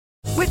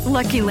With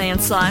Lucky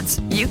Land Slots,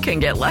 you can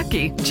get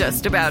lucky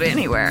just about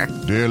anywhere.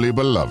 Dearly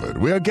beloved,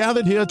 we are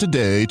gathered here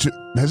today to...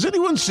 Has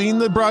anyone seen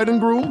the bride and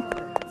groom?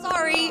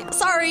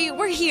 Sorry,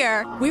 we're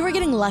here. We were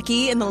getting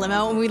lucky in the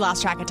limo and we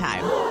lost track of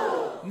time.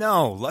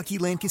 No, Lucky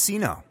Land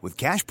Casino, with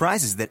cash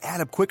prizes that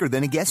add up quicker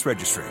than a guest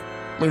registry.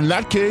 In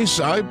that case,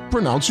 I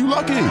pronounce you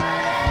lucky.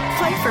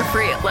 Play for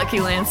free at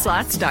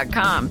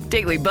LuckyLandSlots.com.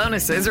 Daily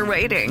bonuses are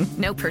waiting.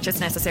 No purchase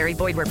necessary.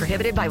 Void where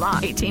prohibited by law.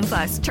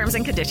 18+. Terms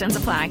and conditions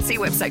apply. See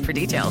website for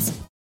details.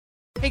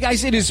 Hey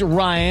guys, it is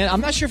Ryan.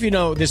 I'm not sure if you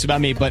know this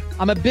about me, but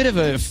I'm a bit of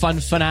a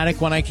fun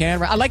fanatic when I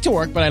can. I like to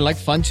work, but I like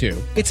fun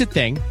too. It's a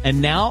thing. And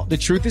now the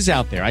truth is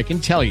out there. I can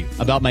tell you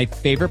about my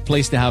favorite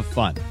place to have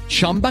fun.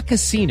 Chumba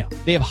Casino.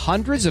 They have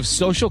hundreds of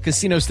social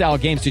casino style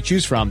games to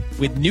choose from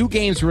with new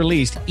games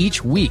released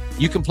each week.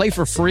 You can play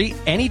for free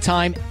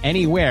anytime,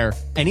 anywhere.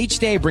 And each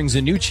day brings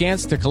a new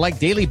chance to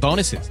collect daily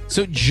bonuses.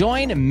 So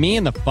join me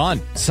in the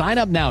fun. Sign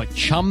up now at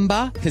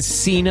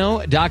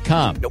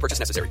ChumbaCasino.com. No purchase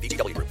necessary.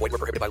 VGW. Void where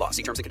prohibited by law.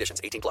 See terms and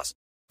conditions. 18+.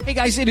 Hey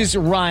guys, it is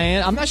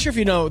Ryan. I'm not sure if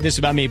you know this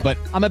about me, but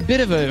I'm a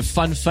bit of a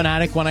fun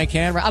fanatic when I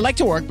can. I like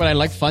to work, but I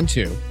like fun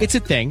too. It's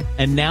a thing.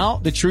 And now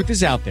the truth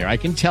is out there. I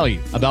can tell you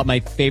about my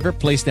favorite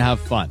place to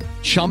have fun.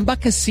 Chumba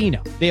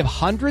Casino. They have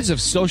hundreds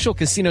of social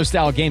casino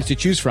style games to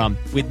choose from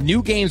with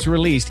new games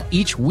released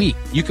each week.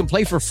 You can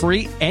play for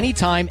free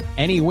anytime,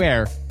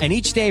 anywhere. And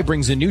each day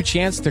brings a new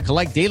chance to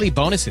collect daily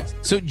bonuses.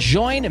 So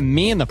join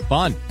me in the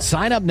fun.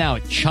 Sign up now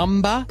at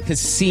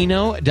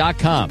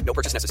ChumbaCasino.com. No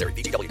purchase necessary.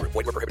 VGW. Void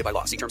where prohibited by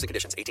law. See terms and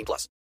conditions.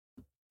 18+.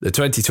 The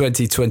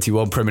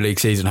 2020-21 Premier League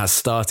season has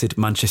started.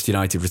 Manchester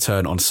United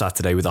return on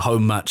Saturday with a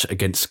home match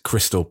against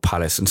Crystal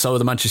Palace. And so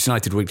the Manchester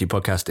United Weekly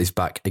Podcast is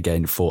back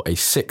again for a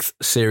 6th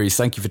series.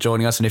 Thank you for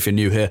joining us. And if you're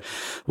new here,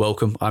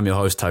 welcome. I'm your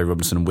host, Terry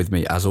Robinson. And with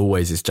me, as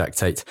always, is Jack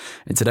Tate.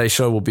 In today's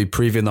show, we'll be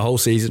previewing the whole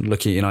season,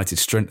 looking at United's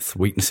strengths,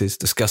 weaknesses,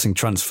 discussing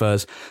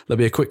transfers. There'll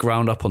be a quick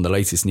roundup on the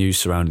latest news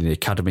surrounding the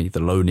academy,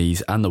 the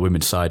loanees and the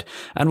women's side.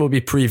 And we'll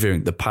be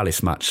previewing the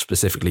Palace match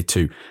specifically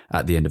too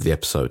at the end of the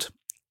episode.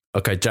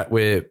 Okay, Jack,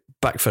 we're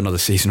back for another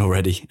season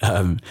already.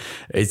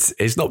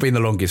 It's not been the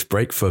longest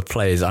break for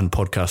players and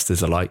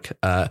podcasters alike.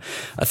 I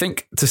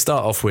think to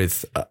start off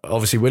with,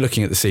 obviously we're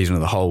looking at the season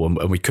as a whole,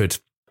 and we could,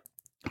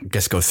 I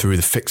guess, go through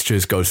the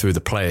fixtures, go through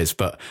the players.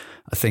 But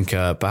I think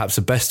perhaps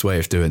the best way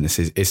of doing this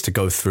is to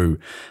go through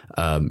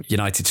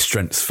United's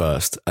strengths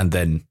first, and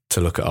then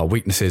to look at our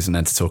weaknesses, and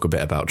then to talk a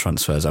bit about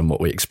transfers and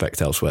what we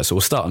expect elsewhere. So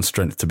we'll start on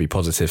strength to be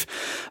positive.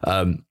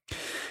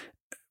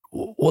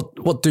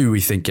 What do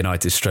we think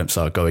United's strengths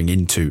are going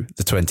into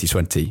the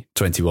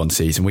 2020-21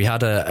 season? We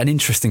had an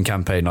interesting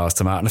campaign last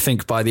time out, and I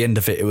think by the end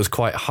of it, it was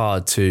quite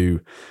hard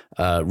to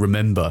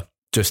remember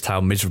just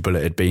how miserable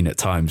it had been at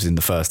times in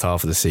the first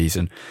half of the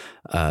season.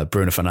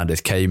 Bruno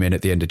Fernandes came in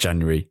at the end of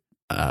January.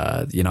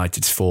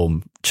 United's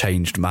form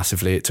changed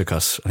massively. It took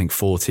us, I think,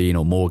 14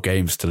 or more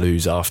games to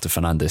lose after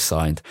Fernandes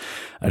signed,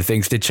 and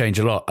things did change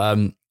a lot.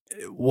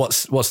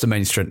 What's the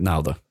main strength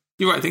now, though?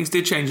 You're right, things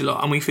did change a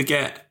lot, and we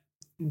forget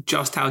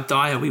just how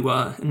dire we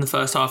were in the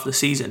first half of the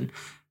season.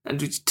 And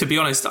to be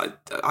honest,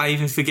 I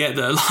even forget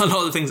that a lot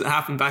of the things that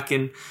happened back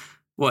in,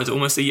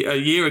 almost a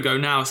year ago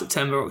now,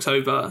 September,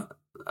 October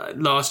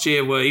last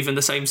year, were even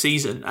the same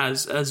season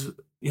as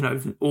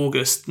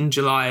August and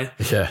July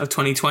of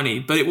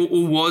 2020. But it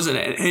all wasn't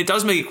it. And it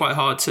does make it quite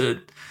hard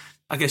to,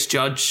 I guess,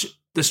 judge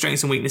the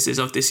strengths and weaknesses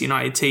of this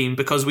United team,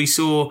 because we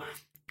saw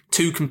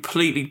two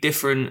completely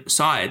different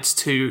sides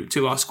to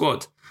our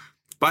squad.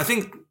 But I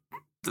think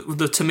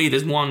to me,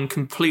 there's one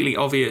completely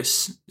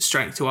obvious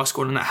strength to our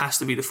squad, and that has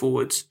to be the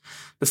forwards.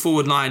 The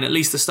forward line, at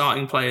least the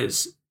starting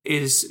players,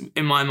 is,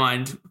 in my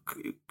mind,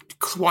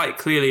 quite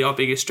clearly our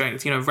biggest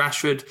strength.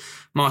 Rashford,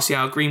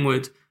 Martial,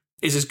 Greenwood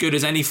is as good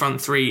as any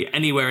front three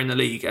anywhere in the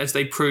league, as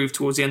they proved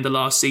towards the end of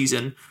last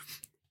season.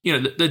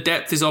 The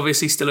depth is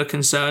obviously still a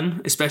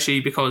concern, especially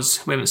because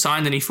we haven't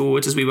signed any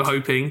forwards as we were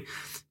hoping.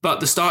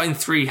 But the starting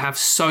three have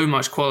so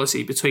much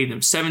quality between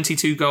them.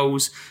 72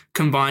 goals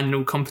combined in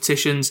all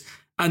competitions.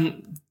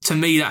 And to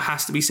me, that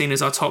has to be seen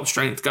as our top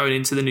strength going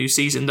into the new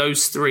season.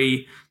 Those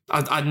three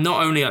are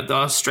not only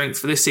our strength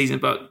for this season,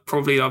 but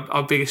probably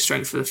our biggest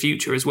strength for the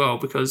future as well,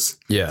 because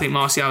I think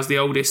Martial's the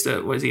oldest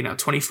at, what is he now,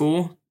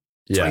 24?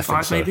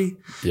 25 so. Maybe?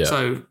 Yeah.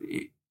 So,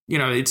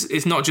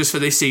 it's not just for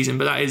this season,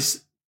 but that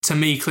is, to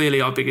me,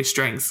 clearly our biggest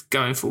strength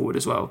going forward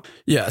as well.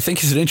 Yeah, I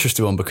think it's an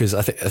interesting one, because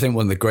I think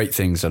one of the great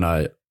things, and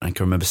I can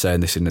remember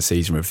saying this in the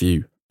season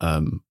review,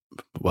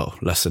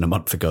 less than a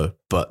month ago,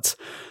 but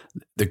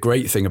the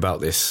great thing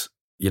about this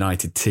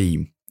United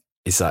team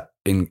is that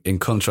in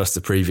contrast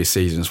to previous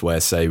seasons where,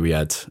 say, we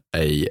had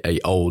a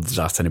old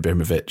Zlatan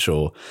Ibrahimovic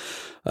or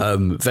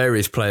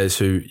various players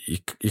who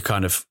you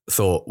kind of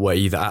thought were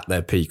either at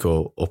their peak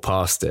or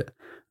past it,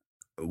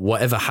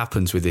 whatever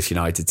happens with this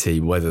United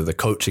team, whether the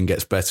coaching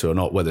gets better or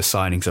not, whether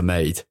signings are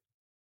made,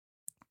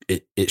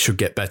 it should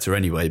get better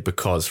anyway,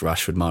 because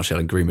Rashford, Martial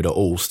and Greenwood are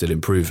all still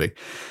improving.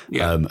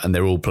 Yeah. And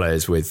they're all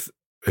players with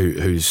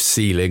whose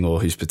ceiling or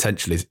whose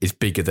potential is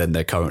bigger than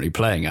they're currently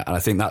playing at. And I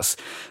think that's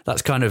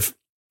kind of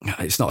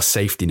it's not a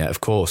safety net,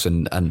 of course,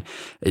 and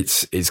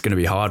it's going to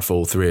be hard for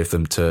all three of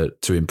them to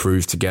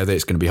improve together.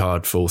 It's going to be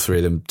hard for all three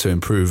of them to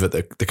improve at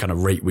the kind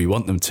of rate we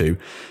want them to.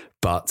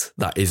 But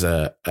that is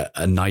a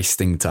nice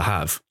thing to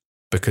have,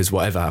 because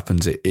whatever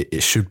happens,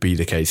 it should be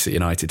the case that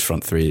United's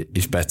front three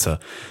is better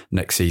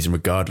next season,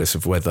 regardless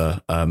of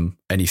whether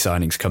any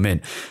signings come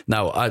in.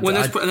 Now, and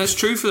that's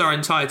true for our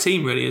entire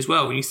team, really, as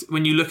well.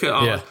 When you look at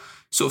our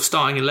sort of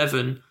starting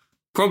 11,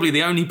 probably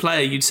the only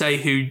player you'd say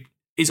who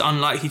is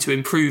unlikely to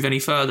improve any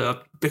further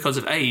because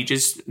of age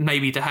is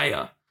maybe De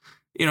Gea.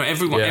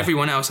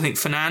 Everyone else, I think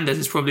Fernandes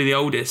is probably the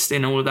oldest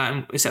in all of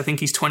that. I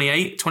think he's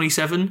 28,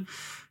 27.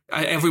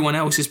 Everyone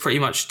else is pretty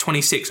much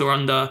 26 or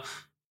under.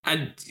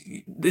 And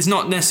it's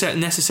not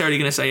necessarily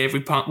going to say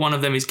one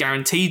of them is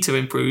guaranteed to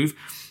improve,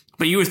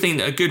 but you would think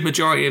that a good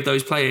majority of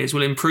those players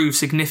will improve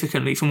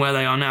significantly from where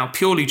they are now,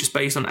 purely just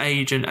based on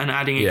age and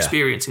adding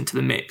experience into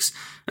the mix.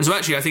 And so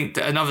actually, I think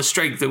that another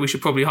strength that we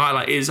should probably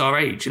highlight is our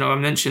age. I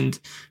mentioned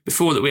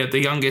before that we had the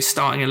youngest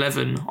starting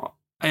 11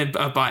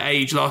 by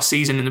age last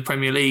season in the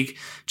Premier League,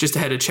 just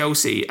ahead of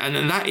Chelsea.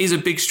 And that is a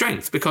big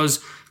strength, because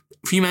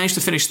if you manage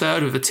to finish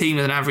third with a team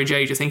with an average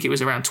age, I think it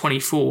was around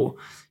 24,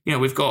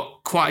 we've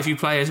got quite a few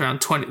players around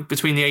 20,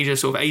 between the ages of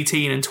sort of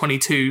 18 and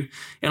 22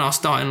 in our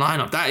starting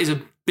lineup. That is a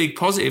big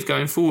positive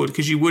going forward,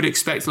 because you would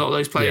expect a lot of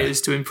those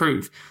players to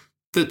improve.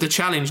 The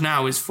challenge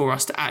now is for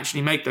us to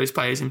actually make those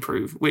players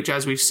improve, which,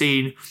 as we've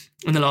seen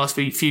in the last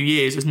few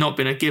years, has not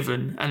been a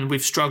given. And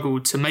we've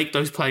struggled to make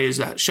those players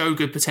that show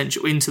good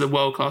potential into the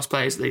world-class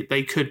players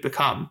they could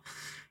become.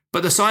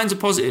 But the signs are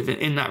positive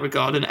in that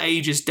regard, and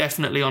age is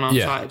definitely on our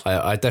side.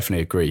 I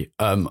definitely agree.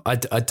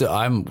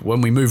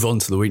 When we move on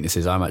to the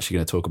weaknesses, I'm actually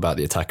going to talk about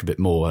the attack a bit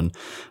more. And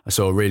I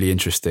saw a really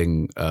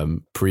interesting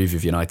preview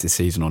of United's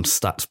season on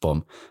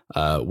StatsBomb,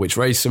 which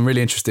raised some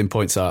really interesting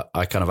points that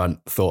I kind of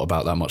hadn't thought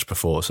about that much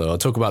before. So I'll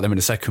talk about them in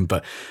a second.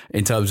 But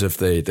in terms of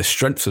the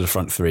strengths of the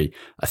front three,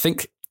 I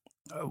think,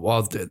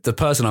 the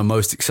person I'm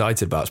most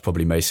excited about is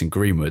probably Mason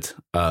Greenwood.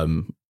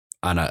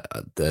 And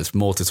there's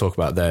more to talk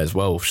about there as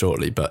well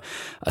shortly. But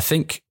I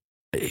think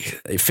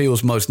it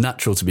feels most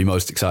natural to be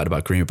most excited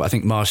about Greenwood. But I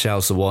think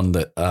Martial's the one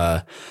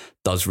that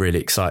does really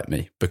excite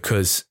me,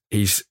 because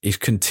he's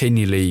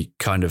continually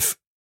kind of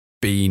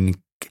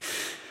been...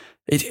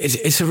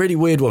 It's a really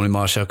weird one with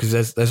Martial,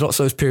 because there's lots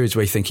of those periods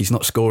where you think he's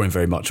not scoring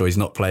very much or he's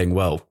not playing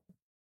well.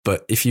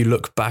 But if you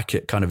look back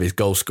at kind of his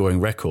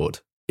goal-scoring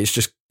record, it's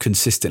just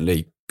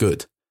consistently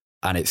good.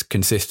 And it's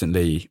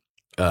consistently...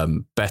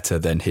 better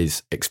than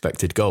his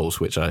expected goals,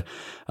 which I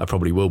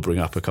probably will bring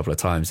up a couple of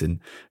times in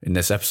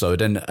this episode.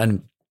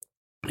 And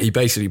he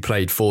basically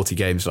played 40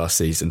 games last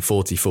season,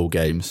 40 full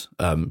games.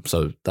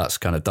 So that's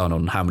kind of done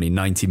on how many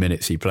 90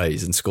 minutes he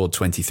plays, and scored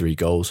 23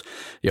 goals.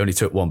 He only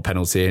took one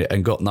penalty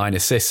and got 9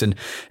 assists. And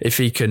if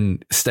he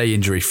can stay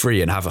injury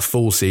free and have a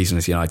full season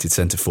as United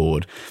centre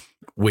forward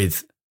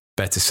with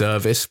better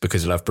service,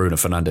 because he'll have Bruno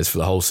Fernandes for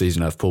the whole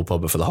season, have Paul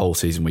Pogba for the whole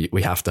season,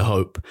 we have to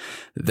hope,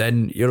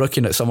 then you're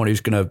looking at someone who's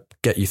going to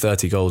get you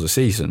 30 goals a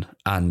season.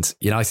 And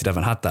United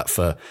haven't had that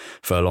for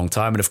a long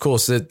time. And of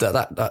course,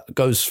 that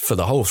goes for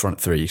the whole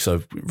front three. So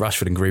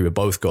Rashford and Greenwood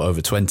both got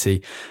over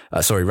 20.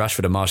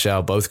 Rashford and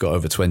Martial both got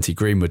over 20.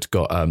 Greenwood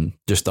got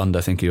just under,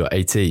 I think he got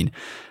 18.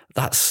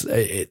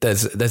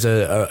 There's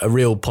a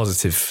real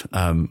positive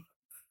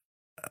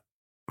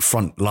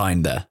front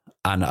line there.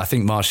 And I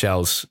think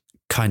Martial's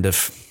kind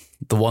of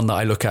the one that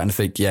I look at and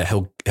think,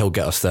 he'll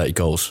get us 30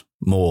 goals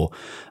more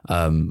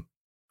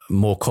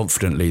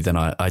confidently than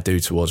I do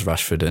towards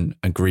Rashford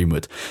and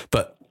Greenwood.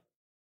 But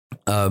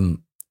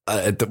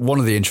one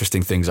of the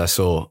interesting things I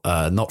saw,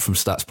 not from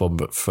StatsBomb,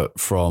 but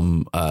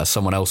from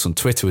someone else on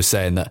Twitter, was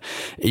saying that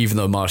even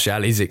though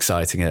Martial is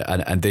exciting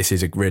and this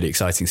is a really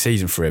exciting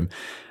season for him,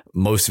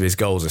 most of his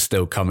goals are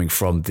still coming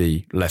from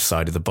the left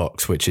side of the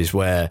box, which is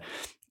where...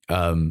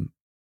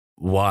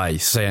 why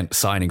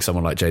signing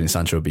someone like Jadon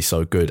Sancho would be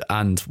so good,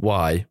 and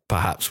why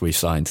perhaps we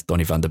signed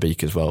Donny van der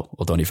Beek as well,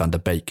 or Donny van der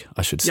Beek,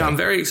 I should say. Yeah, I'm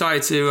very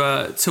excited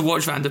to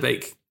watch Van der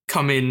Beek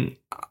come in.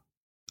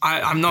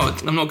 I'm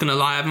not going to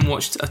lie, I haven't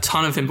watched a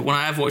ton of him, but when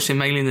I have watched him,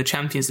 mainly in the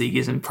Champions League,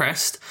 he's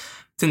impressed.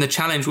 Then the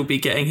challenge will be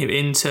getting him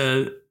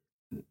into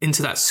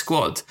that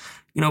squad.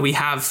 We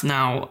have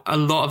now a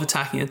lot of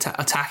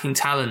attacking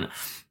talent.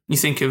 You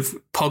think of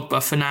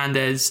Pogba,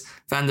 Fernandes,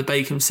 Van der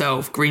Beek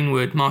himself,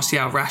 Greenwood,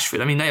 Martial, Rashford.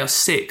 I mean, they are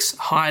 6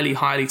 highly,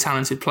 highly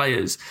talented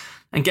players.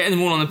 And getting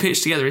them all on the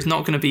pitch together is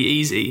not going to be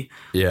easy.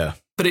 Yeah.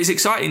 But it's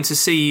exciting to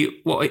see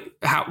what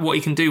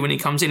he can do when he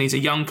comes in. He's a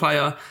young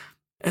player.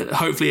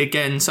 Hopefully,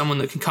 again, someone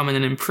that can come in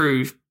and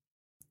improve.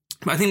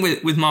 But I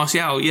think with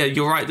Martial,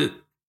 you're right that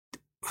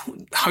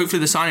hopefully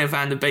the signing of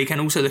Van der Beek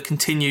and also the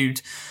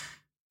continued...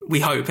 we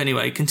hope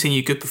anyway,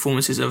 continue good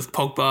performances of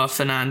Pogba,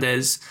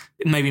 Fernandes,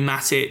 maybe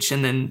Matic,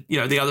 and then,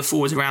 the other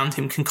forwards around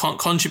him can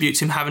contribute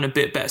to him having a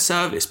bit better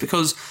service.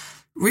 Because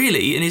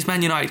really, in his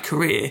Man United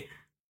career,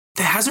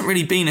 there hasn't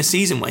really been a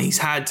season where he's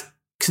had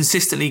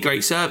consistently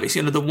great service.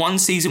 The one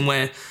season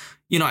where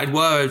United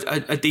were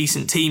a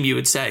decent team, you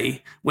would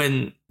say,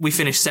 when we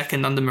finished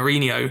second under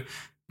Mourinho,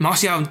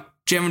 Martial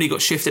generally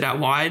got shifted out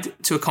wide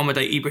to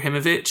accommodate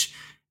Ibrahimovic.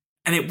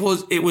 And he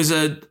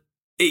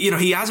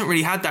hasn't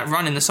really had that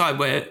run in the side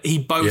where he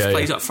both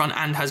plays up front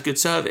and has good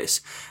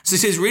service. So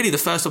this is really the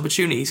first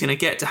opportunity he's going to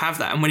get to have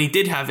that. And when he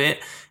did have it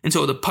in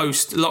sort of the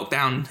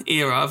post-lockdown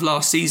era of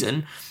last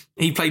season,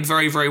 he played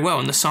very, very well.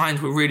 And the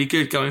signs were really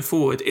good going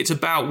forward. It's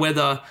about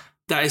whether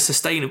that is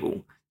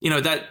sustainable.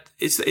 That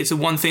it's the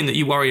one thing that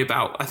you worry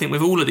about, I think,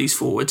 with all of these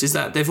forwards, is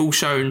that they've all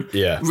shown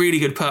really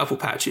good purple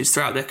patches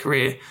throughout their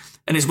career.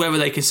 And it's whether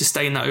they can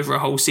sustain that over a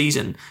whole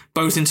season,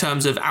 both in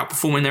terms of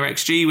outperforming their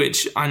XG,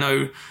 which I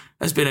know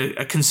has been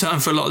a concern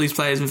for a lot of these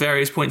players in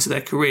various points of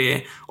their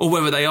career, or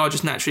whether they are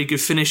just naturally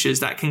good finishers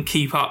that can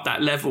keep up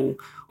that level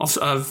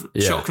of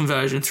shot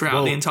conversion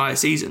throughout the entire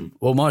season.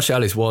 Well,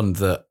 Martial is one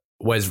that,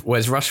 whereas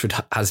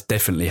Rashford has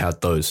definitely had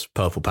those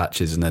purple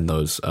patches and then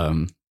those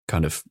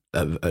kind of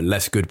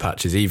less good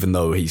patches, even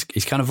though he's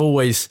kind of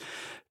always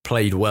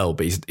played well,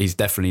 but he's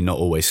definitely not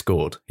always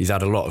scored. He's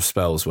had a lot of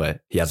spells where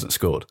he hasn't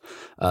scored.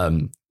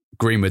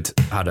 Greenwood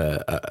had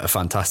a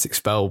fantastic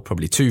spell,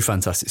 probably two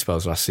fantastic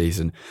spells last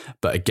season,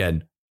 but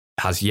again,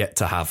 has yet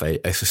to have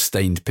a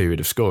sustained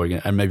period of scoring.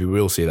 And maybe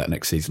we'll see that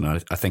next season.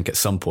 I think at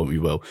some point we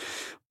will.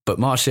 But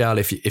Martial,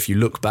 if you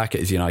look back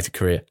at his United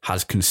career,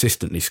 has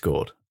consistently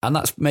scored. And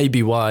that's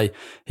maybe why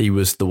he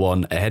was the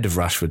one ahead of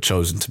Rashford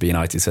chosen to be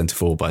United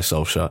centre-forward by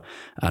Solskjaer,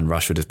 and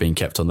Rashford has been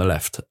kept on the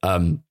left.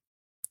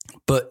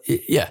 But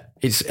yeah,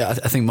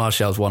 I think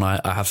Martial's one I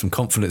have some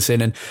confidence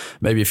in, and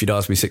maybe if you'd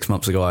asked me 6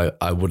 months ago,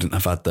 I wouldn't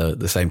have had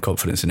the same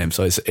confidence in him.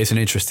 So it's an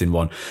interesting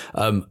one.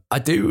 I'm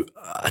looking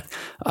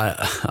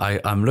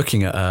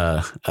at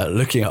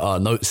our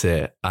notes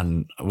here,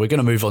 and we're going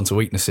to move on to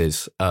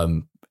weaknesses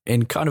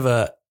in kind of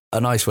a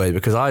nice way,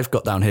 because I've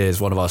got down here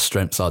as one of our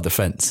strengths our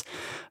defence,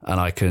 and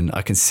I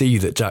can see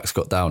that Jack's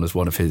got down as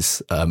one of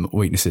his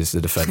weaknesses, the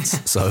defence.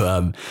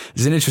 So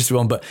it's an interesting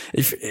one. But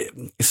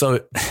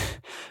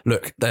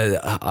look,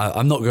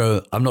 I'm not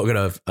gonna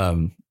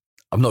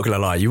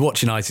lie. You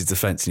watch United's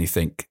defence and you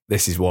think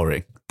this is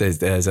worrying.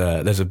 There's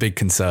a big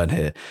concern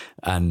here,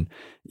 and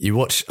you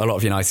watch a lot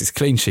of United's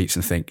clean sheets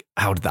and think,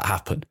 how did that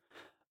happen?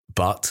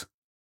 But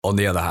on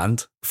the other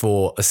hand,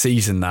 for a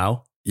season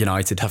now,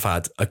 United have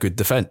had a good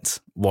defence,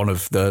 one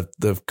of the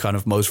kind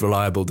of most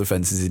reliable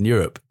defences in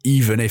Europe,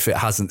 even if it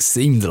hasn't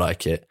seemed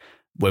like it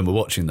when we're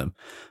watching them.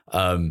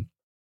 And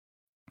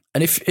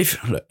if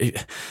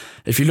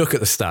you look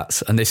at the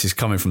stats, and this is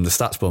coming from the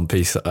StatsBomb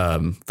piece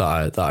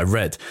that I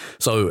read,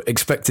 so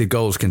expected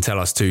goals can tell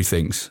us two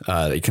things.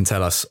 It can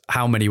tell us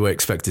how many we're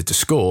expected to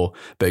score,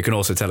 but it can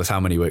also tell us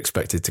how many we're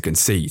expected to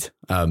concede.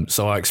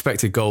 So our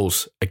expected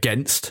goals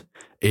against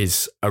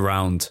is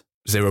around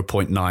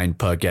 0.9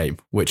 per game,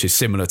 which is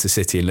similar to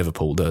City and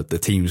Liverpool, the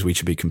teams we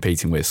should be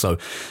competing with. So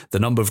the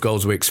number of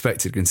goals we expect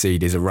to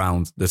concede is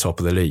around the top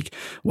of the league,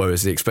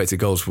 whereas the expected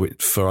goals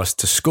for us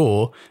to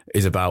score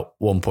is about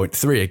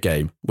 1.3 a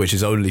game, which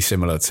is only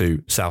similar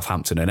to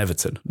Southampton and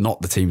Everton,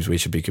 not the teams we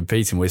should be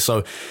competing with.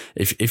 So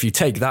if you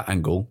take that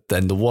angle,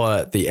 then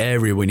the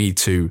area we need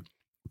to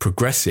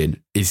progress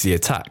in is the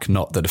attack,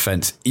 not the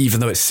defence, even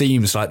though it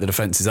seems like the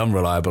defence is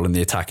unreliable and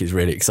the attack is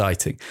really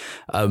exciting.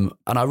 And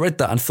I read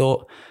that and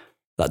thought,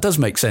 that does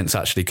make sense,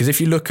 actually, because if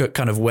you look at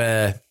kind of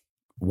where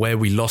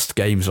we lost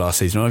games last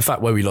season, or in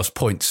fact where we lost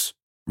points,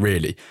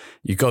 really,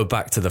 you go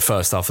back to the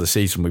first half of the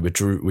season, we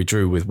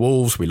drew with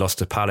Wolves, we lost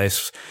to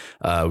Palace,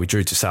 we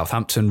drew to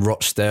Southampton,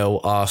 Rochdale,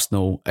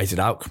 Arsenal, AZ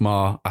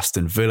Alkmaar,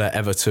 Aston Villa,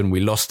 Everton.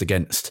 We lost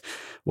against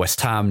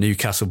West Ham,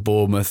 Newcastle,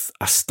 Bournemouth,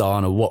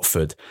 Astana,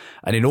 Watford.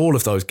 And in all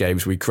of those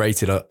games, we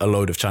created a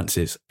load of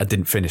chances and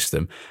didn't finish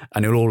them.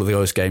 And in all of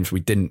those games,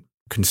 we didn't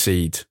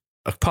concede.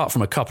 Apart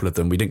from a couple of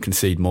them, we didn't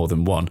concede more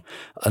than one.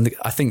 And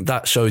I think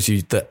that shows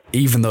you that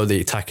even though the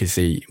attack is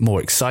the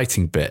more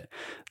exciting bit,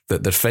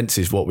 that the defence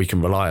is what we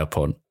can rely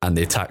upon and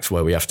the attack's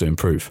where we have to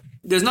improve.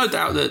 There's no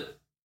doubt that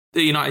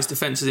the United's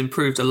defence has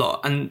improved a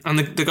lot. And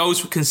the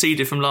goals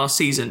conceded from last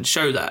season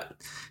show that.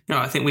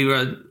 I think we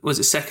were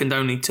second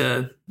only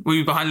to... Were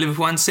we behind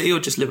Liverpool and City, or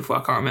just Liverpool? I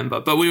can't remember.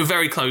 But we were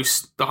very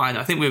close behind.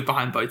 I think we were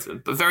behind both of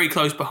them, but very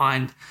close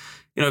behind.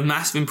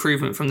 Massive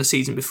improvement from the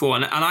season before.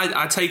 And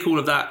I take all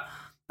of that,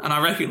 and I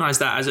recognise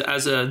that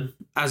as a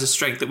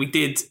strength that we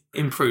did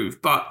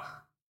improve. But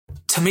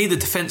to me, the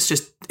defence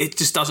just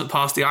doesn't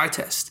pass the eye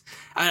test.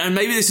 And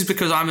maybe this is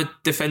because I'm a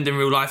defender in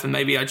real life, and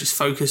maybe I just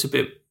focus a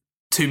bit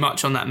too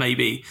much on that,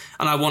 maybe.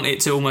 And I want it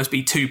to almost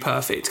be too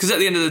perfect. Because at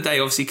the end of the day,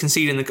 obviously,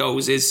 conceding the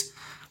goals is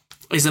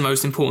the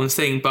most important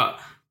thing. But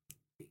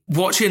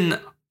watching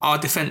our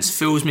defence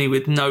fills me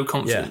with no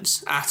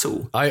confidence at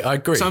all. I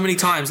agree. So many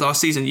times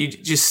last season,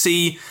 you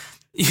see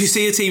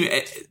a team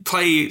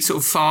play sort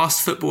of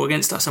fast football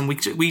against us, and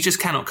we just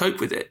cannot cope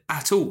with it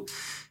at all.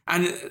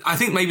 And I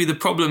think maybe the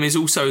problem is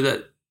also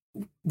that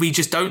we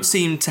just don't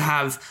seem to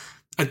have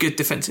a good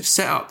defensive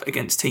setup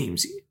against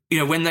teams.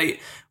 When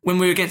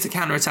we're against a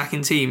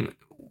counter-attacking team,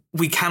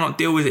 we cannot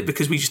deal with it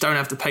because we just don't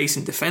have the pace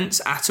in defence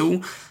at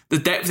all. The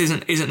depth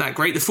isn't that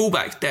great. The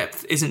fullback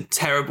depth isn't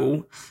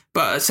terrible,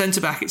 but at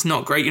centre-back it's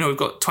not great. We've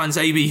got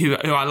Twanzebe,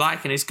 who I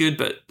like and is good,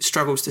 but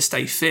struggles to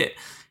stay fit.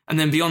 And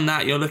then beyond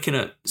that, you're looking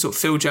at sort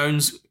of Phil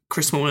Jones.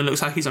 Chris Smalling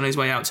looks like he's on his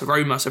way out to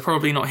Roma, so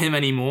probably not him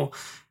anymore.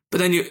 But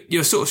then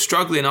you're sort of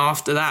struggling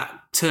after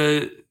that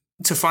to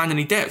find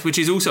any depth, which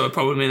is also a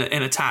problem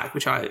in attack,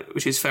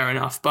 which is fair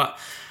enough. But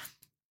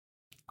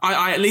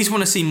I at least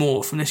want to see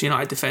more from this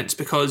United defence,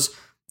 because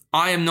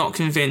I am not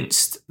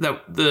convinced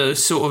that the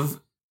sort of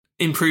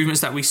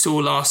improvements that we saw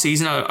last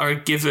season are a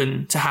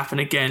given to happen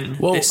again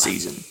this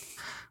season.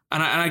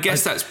 And I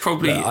guess that's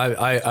probably...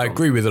 I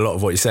agree with a lot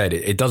of what you said.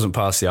 It doesn't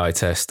pass the eye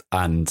test,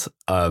 and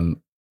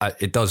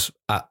it does,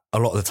 a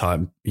lot of the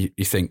time,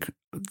 you think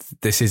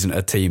this isn't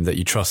a team that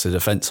you trust the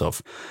defence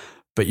of.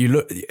 But you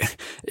look,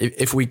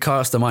 if we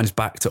cast our minds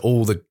back to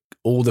all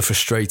the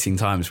frustrating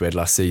times we had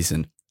last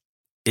season,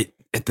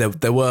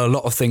 there were a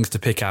lot of things to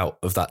pick out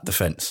of that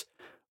defence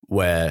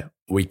where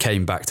we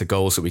came back to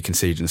goals that we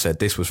conceded and said,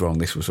 this was wrong,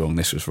 this was wrong,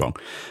 this was wrong.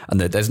 And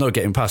there's no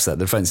getting past that.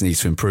 The defence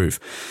needs to improve.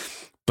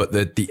 But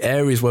the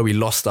areas where we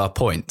lost our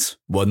points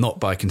were not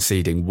by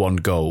conceding one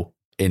goal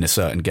in a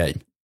certain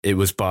game. It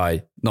was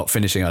by not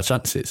finishing our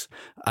chances.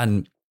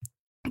 And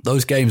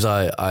those games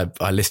I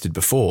listed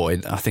before,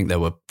 I think there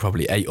were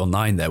probably 8 or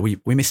 9 there. We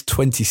missed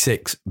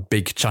 26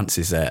 big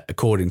chances there,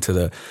 according to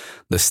the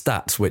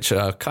stats, which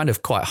are kind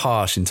of quite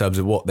harsh in terms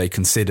of what they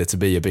consider to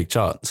be a big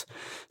chance.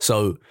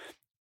 So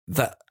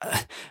that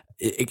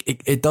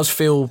it does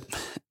feels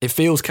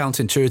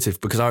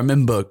counterintuitive, because I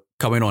remember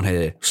coming on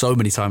here so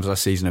many times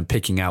last season and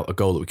picking out a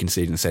goal that we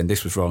conceded and saying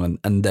this was wrong,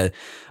 and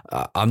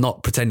I'm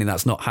not pretending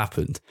that's not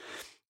happened.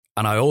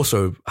 And I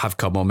also have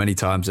come on many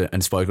times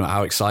and spoken about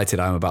how excited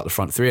I am about the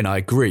front three, and I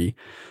agree.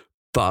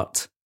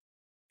 But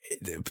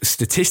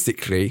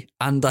statistically,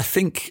 and I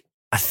think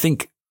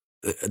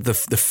the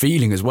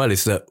feeling as well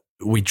is that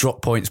we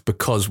drop points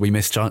because we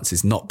missed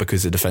chances, not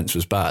because the defence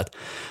was bad.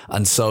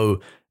 And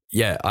so,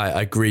 yeah,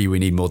 I agree we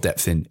need more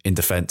depth in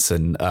defence,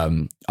 and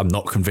I'm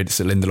not convinced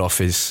that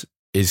Lindelof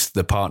is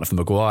the partner for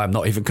Maguire. I'm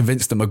not even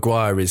convinced that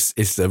Maguire is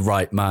the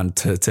right man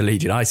to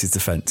lead United's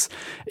defence,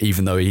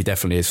 even though he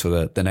definitely is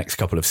for the next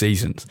couple of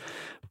seasons.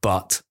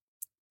 But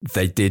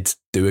they did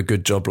do a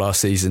good job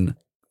last season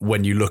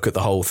when you look at the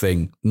whole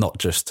thing, not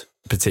just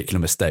particular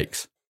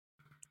mistakes.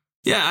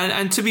 Yeah,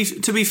 and to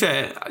be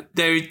fair,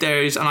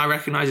 there is, and I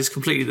recognise this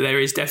completely, that there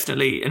is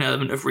definitely an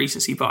element of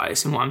recency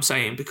bias in what I'm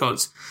saying,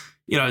 because,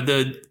 you know,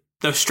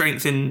 the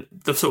strength in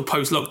the sort of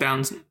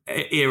post-lockdown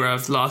era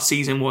of last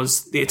season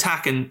was the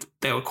attack, and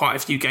there were quite a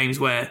few games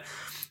where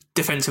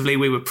defensively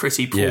we were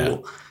pretty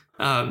poor.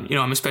 Yeah. You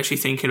know, I'm especially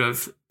thinking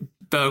of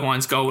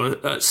Bergwijn's goal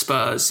at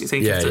Spurs. You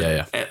think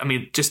I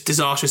mean, just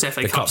disastrous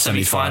FA Cup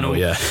semi-final.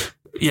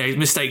 Yeah,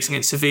 mistakes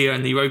against Sevilla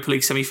in the Europa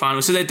League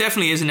semi-final. So there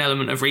definitely is an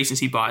element of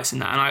recency bias in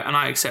that, and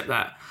I accept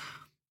that.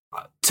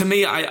 To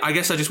me, I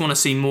guess I just want to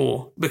see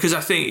more, because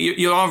I think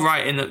you are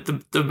right in that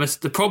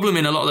the problem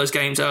in a lot of those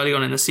games early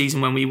on in the season,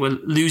 when we were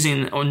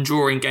losing on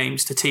drawing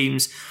games to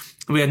teams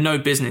we had no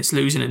business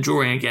losing and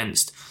drawing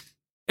against,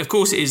 of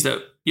course it is that,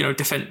 you know,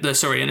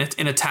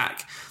 in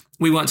attack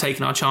we weren't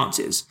taking our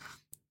chances.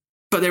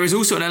 But there is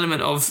also an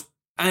element of,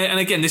 and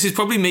again, this is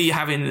probably me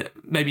having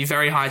maybe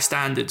very high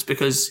standards,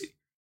 because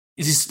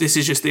this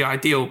is just the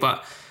ideal,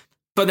 but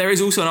there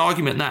is also an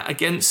argument that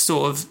against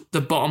sort of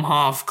the bottom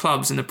half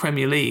clubs in the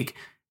Premier League,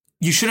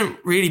 you shouldn't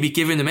really be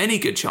giving them any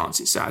good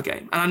chances to our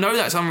game. And I know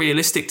that's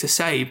unrealistic to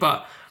say,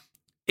 but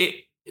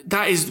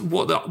that is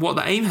what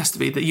the aim has to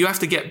be, that you have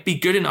to be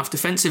good enough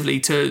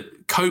defensively to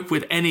cope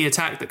with any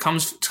attack that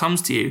comes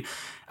to you.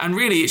 And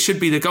really, it should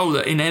be the goal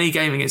that in any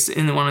game against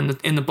in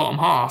the bottom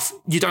half,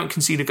 you don't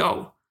concede a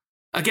goal.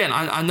 Again,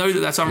 I know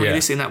that that's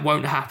unrealistic and that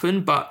won't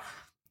happen, but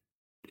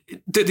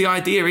the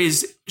idea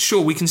is,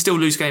 sure, we can still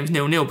lose games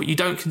 0-0, but you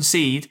don't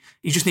concede.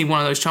 You just need one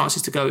of those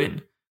chances to go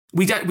in.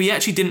 We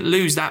actually didn't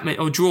lose that many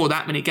or draw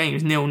that many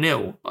games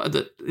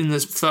 0-0 in the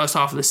first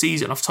half of the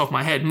season, off the top of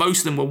my head. Most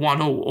of them were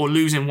 1-1 or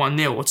losing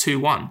 1-0 or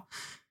 2-1.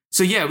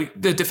 So yeah,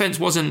 the defence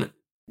wasn't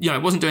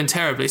doing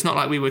terribly. It's not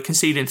like we were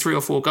conceding 3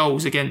 or 4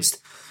 goals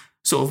against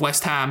sort of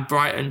West Ham,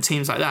 Brighton,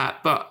 teams like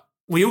that. But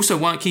we also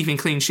weren't keeping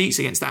clean sheets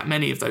against that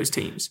many of those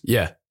teams.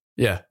 Yeah,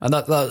 and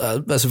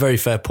that's a very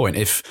fair point.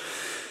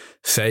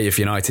 If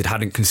United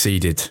hadn't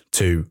conceded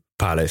to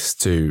Palace,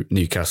 to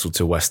Newcastle,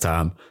 to West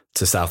Ham,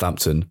 to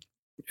Southampton,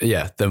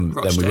 then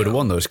we would have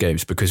won those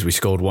games, because we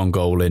scored 1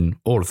 goal in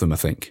all of them, I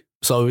think.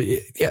 So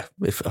yeah,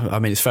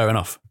 it's fair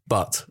enough.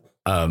 But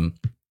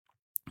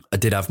I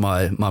did have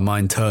my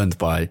mind turned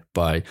by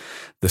the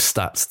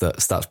stats that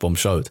StatsBomb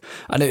showed,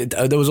 and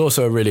there was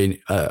also a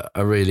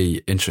really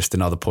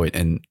interesting other point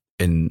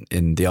in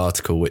the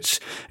article, which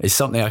is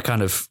something I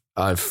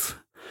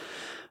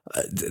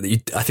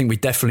think we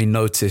definitely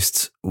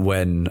noticed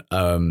when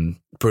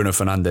Bruno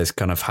Fernandes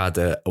kind of had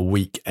a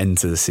weak end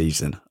to the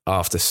season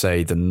after,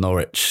 say, the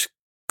Norwich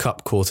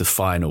Cup quarter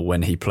final,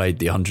 when he played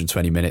the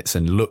 120 minutes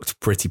and looked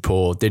pretty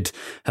poor, did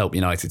help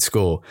United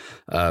score.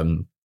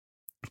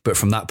 But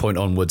from that point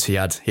onwards, he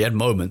had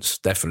moments,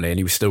 definitely, and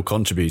he was still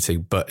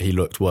contributing, but he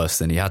looked worse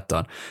than he had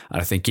done. And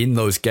I think in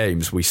those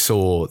games, we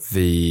saw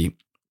the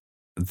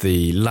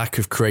lack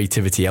of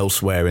creativity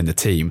elsewhere in the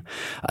team.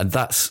 And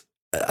that's,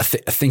 I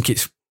think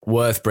it's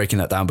worth breaking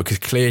that down because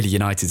clearly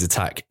United's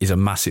attack is a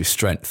massive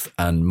strength,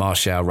 and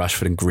Martial,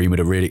 Rashford and Greenwood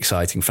are really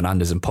exciting.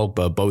 Fernandes and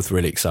Pogba are both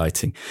really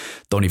exciting.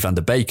 Donny van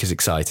de Beek is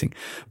exciting,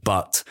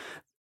 but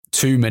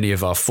too many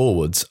of our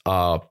forwards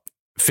are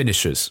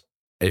finishers,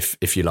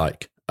 if you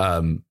like.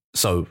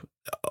 So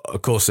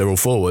of course they're all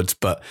forwards,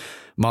 but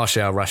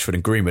Martial, Rashford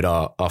and Greenwood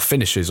are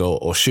finishers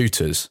or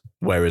shooters,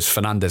 whereas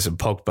Fernandes and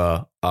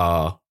Pogba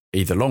are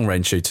either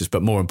long-range shooters,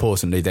 but more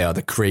importantly, they are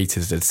the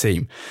creators of the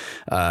team.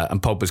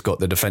 And Pogba's got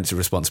the defensive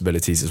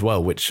responsibilities as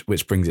well,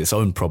 which brings its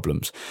own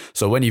problems.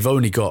 So when you've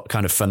only got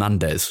kind of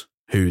Fernandes,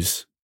 who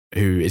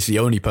is the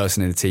only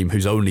person in the team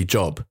whose only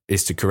job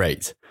is to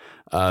create,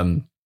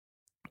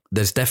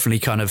 there's definitely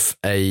kind of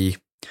a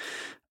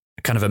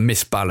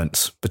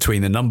misbalance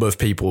between the number of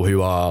people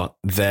who are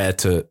there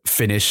to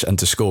finish and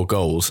to score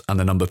goals and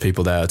the number of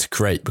people there to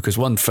create. Because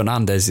when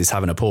Fernandes is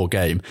having a poor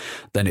game,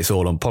 then it's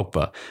all on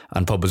Pogba.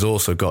 And Pogba's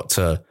also got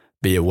to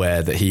be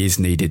aware that he is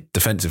needed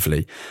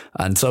defensively.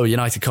 And so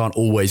United can't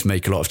always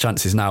make a lot of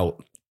chances. Now,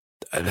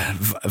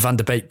 Van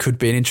de Beek could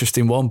be an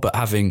interesting one, but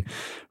having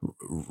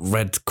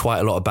read quite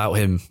a lot about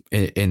him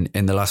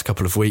in the last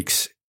couple of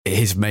weeks,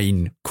 his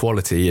main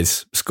quality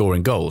is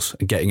scoring goals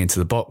and getting into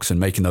the box and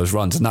making those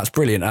runs. And that's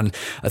brilliant. And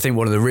I think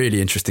one of the really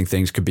interesting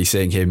things could be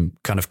seeing him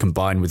kind of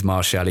combine with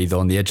Martial either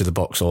on the edge of the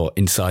box or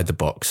inside the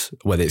box,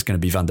 whether it's going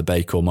to be Van de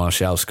Beek or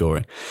Martial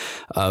scoring.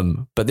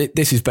 But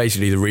this is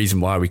basically the reason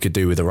why we could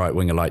do with a right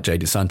winger like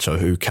Jadon Sancho,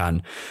 who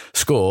can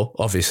score,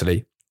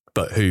 obviously,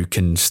 but who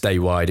can stay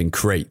wide and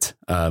create.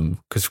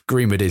 Because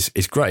Greenwood is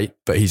great,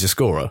 but he's a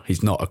scorer.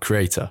 He's not a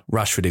creator.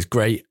 Rashford is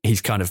great.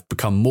 He's kind of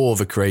become more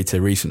of a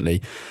creator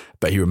recently,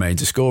 but he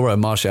remains a scorer.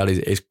 Martial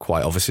is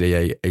quite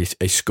obviously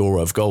a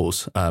scorer of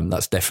goals.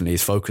 That's definitely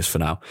his focus for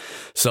now.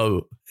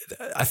 So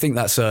I think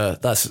that's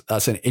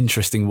an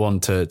interesting one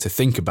to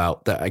think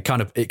about. That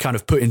it kind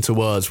of put into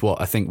words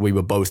what I think we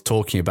were both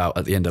talking about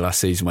at the end of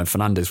last season when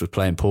Fernandes was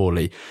playing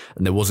poorly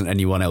and there wasn't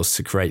anyone else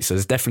to create. So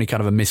there's definitely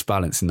kind of a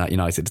misbalance in that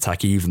United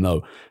attack, even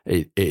though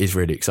it is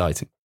really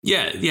exciting.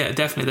 Yeah,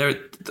 definitely.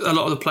 A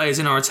lot of the players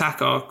in our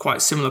attack are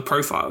quite similar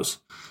profiles,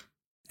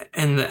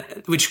 and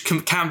which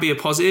can be a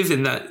positive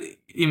in that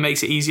it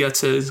makes it easier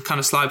to kind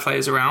of slide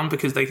players around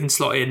because they can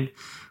slot in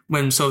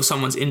when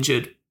someone's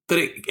injured. But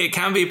it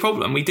can be a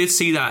problem. We did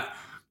see that,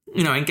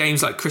 in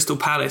games like Crystal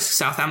Palace,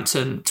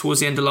 Southampton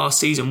towards the end of last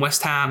season,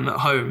 West Ham at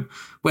home,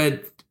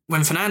 where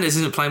when Fernandes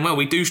isn't playing well,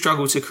 we do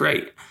struggle to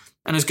create.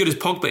 And as good as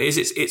Pogba is,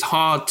 it's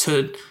hard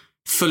to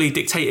fully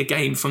dictate a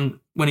game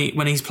from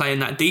when he's playing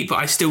that deep. But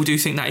I still do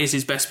think that is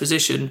his best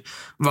position,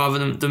 rather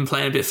than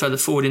playing a bit further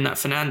forward in that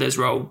Fernandes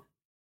role.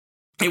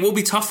 It will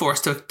be tough for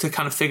us to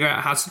kind of figure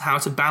out how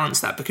to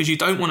balance that, because you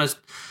don't want to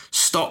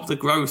stop the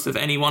growth of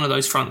any one of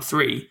those front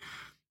three,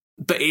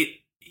 but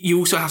you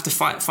also have to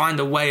find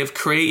a way of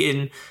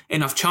creating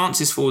enough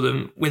chances for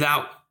them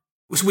without.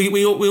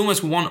 We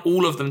almost want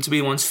all of them to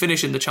be the ones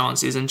finishing the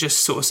chances and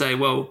just sort of say,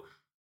 well,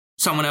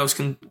 someone else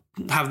can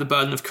have the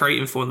burden of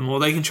creating for them, or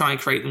they can try and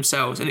create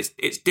themselves. And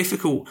it's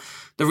difficult.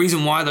 The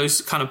reason why those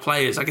kind of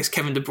players, I guess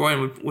Kevin De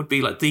Bruyne would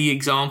be like the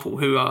example,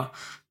 who are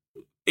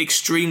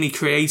extremely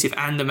creative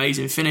and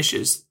amazing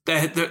finishers.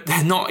 They're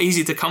not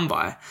easy to come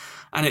by.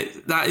 And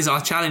that is our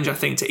challenge, I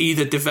think, to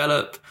either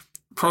develop,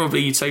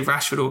 probably you'd say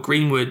Rashford or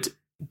Greenwood,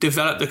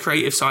 develop the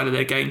creative side of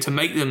their game to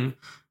make them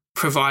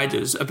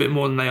providers a bit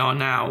more than they are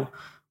now,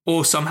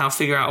 or somehow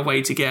figure out a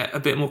way to get a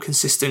bit more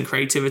consistent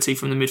creativity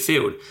from the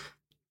midfield.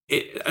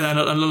 And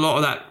a lot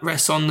of that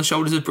rests on the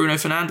shoulders of Bruno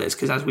Fernandes,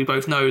 because as we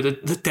both know,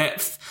 the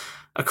depth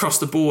across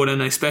the board,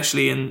 and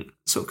especially in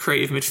sort of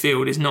creative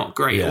midfield, is not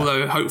great. Yeah.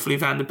 Although hopefully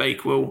Van de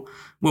Beek will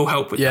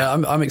help with that. Yeah,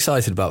 I'm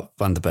excited about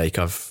Van de Beek.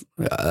 As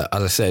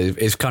I said,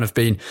 it's kind of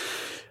been.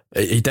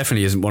 He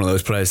definitely isn't one of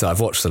those players that I've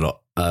watched a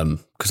lot,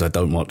 because I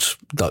don't watch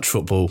Dutch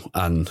football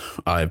and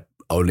I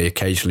only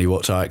occasionally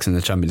watch Ajax in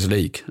the Champions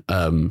League.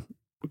 Of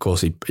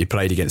course, he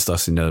played against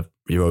us in the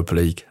Europa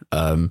League,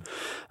 and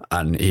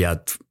he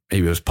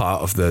was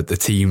part of the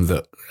team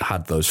that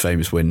had those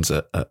famous wins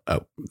at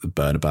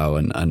Bernabeu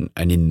and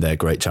in their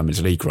great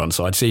Champions League run.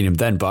 So I'd seen him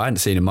then, but I hadn't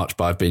seen him much.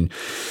 But I've been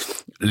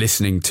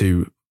listening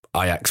to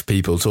Ajax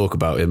people talk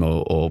about him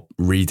or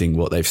reading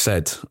what they've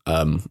said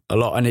a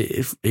lot, and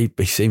he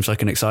seems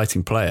like an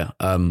exciting player.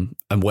 And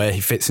where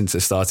he fits into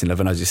the starting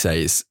 11, as you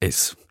say,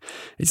 it's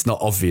not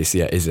obvious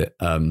yet, is it?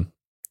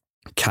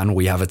 Can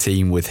we have a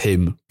team with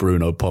him,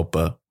 Bruno,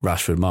 Pogba,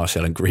 Rashford,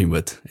 Martial and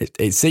Greenwood?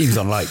 It seems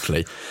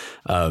unlikely.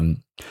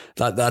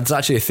 That's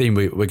actually a theme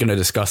we're going to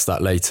discuss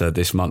that later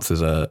this month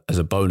as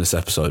a bonus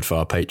episode for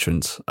our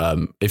patrons.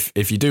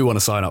 If you do want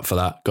to sign up for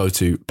that, go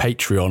to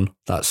Patreon.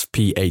 That's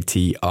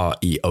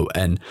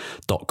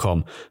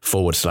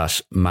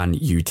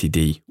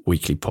patreon.com/ManUTD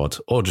Weekly Pod,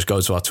 or just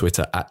go to our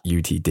Twitter at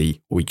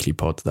UTD Weekly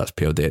Pod. That's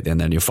POD at the end,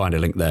 and you'll find a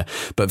link there.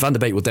 But Van de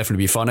Beek will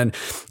definitely be fun. And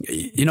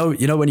you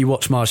know when you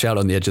watch Martial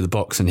on the edge of the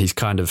box, and he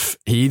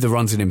either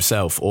runs in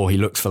himself or he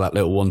looks for that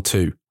little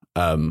 1-2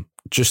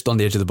 just on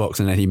the edge of the box,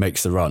 and then he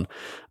makes the run.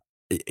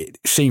 It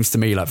seems to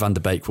me like Van de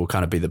Beek will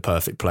kind of be the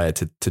perfect player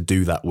to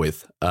do that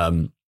with.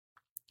 And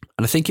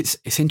I think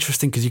it's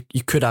interesting because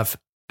you could have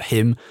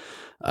him,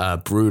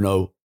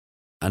 Bruno,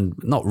 and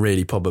not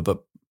really Pogba,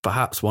 but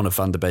perhaps one of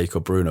Van der Beek or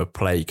Bruno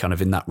play kind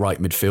of in that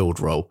right midfield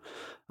role.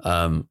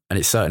 And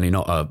it's certainly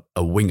not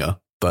a winger,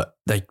 but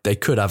they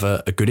could have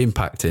a good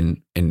impact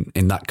in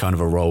that kind of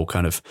a role,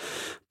 kind of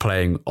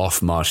playing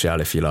off Martial,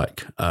 if you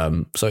like.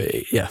 So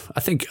yeah,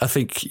 I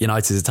think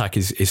United's attack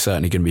is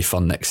certainly going to be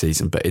fun next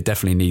season, but it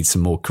definitely needs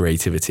some more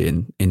creativity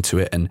into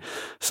it. And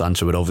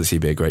Sancho would obviously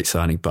be a great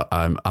signing, but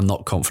I'm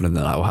not confident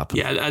that will happen.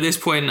 Yeah, at this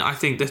point, I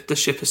think that the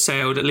ship has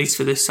sailed, at least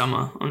for this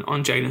summer,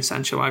 on Jadon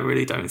Sancho. I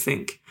really don't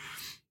think.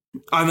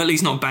 I'm at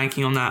least not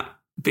banking on that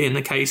being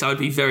the case. I would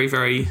be very,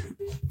 very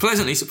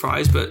pleasantly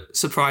surprised, but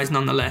surprised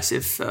nonetheless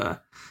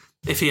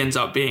if he ends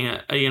up being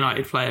a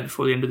United player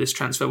before the end of this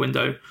transfer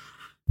window.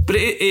 But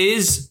it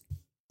is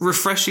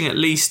refreshing, at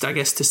least, I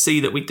guess, to see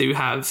that we do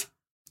have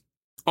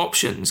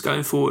options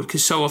going forward,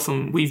 because so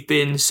often we've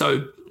been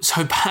so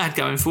bad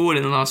going forward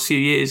in the last few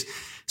years,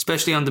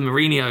 especially under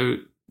Mourinho.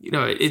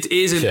 It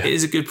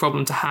is a good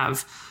problem to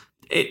have.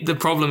 The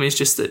problem is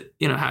just that,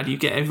 how do you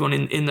get everyone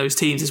in those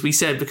teams, as we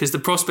said, because the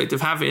prospect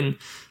of having,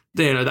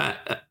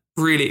 that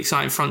really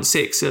exciting front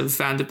six of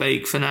Van der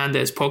Beek,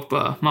 Fernandes,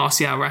 Pogba,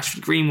 Martial,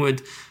 Rashford,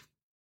 Greenwood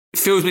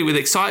fills me with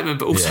excitement,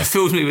 but also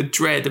fills me with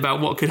dread about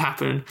what could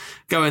happen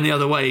going the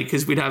other way,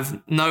 because we'd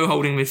have no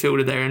holding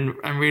midfielder there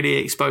and really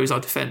expose our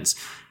defence.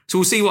 So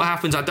we'll see what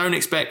happens. I don't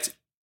expect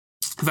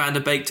Van der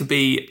Beek to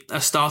be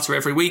a starter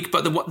every week,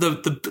 but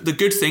the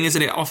good thing is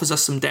that it offers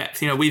us some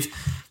depth. We've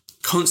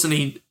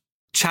constantly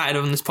chatted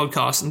on this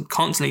podcast and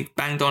constantly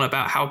banged on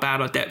about how bad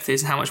our depth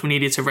is and how much we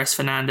needed to rest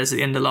Fernandes at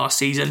the end of last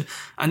season.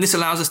 And this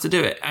allows us to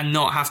do it and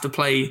not have to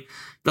play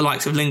the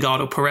likes of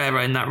Lingard or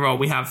Pereira in that role.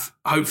 We have,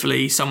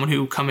 hopefully, someone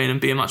who will come in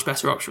and be a much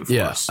better option for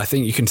us. I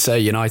think you can say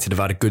United have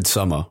had a good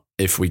summer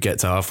if we get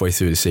to halfway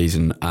through the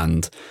season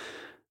and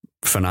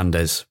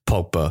Fernandes,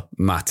 Pogba,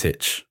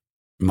 Matic,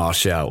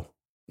 Martial,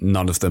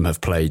 none of them have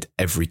played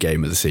every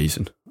game of the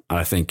season. And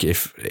I think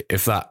if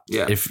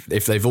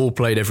they've all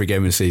played every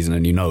game of the season,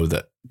 and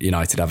that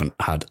United haven't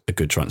had a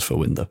good transfer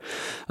window.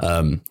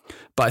 But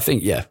I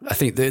think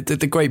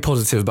the great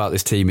positive about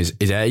this team is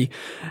A,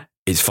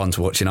 it's fun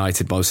to watch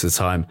United most of the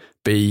time.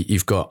 B,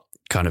 you've got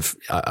kind of,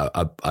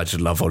 I just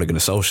love Ole Gunnar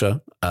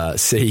Solskjaer.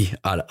 C,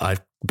 I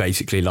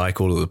basically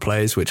like all of the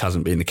players, which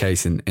hasn't been the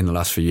case in the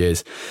last few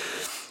years.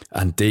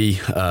 And D,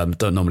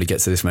 don't normally get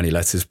to this many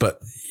letters, but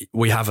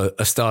we have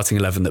a starting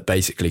 11 that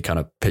basically kind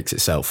of picks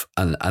itself.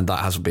 And that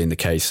hasn't been the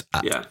case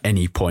at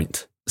any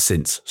point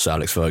since Sir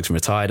Alex Ferguson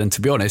retired. And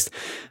to be honest,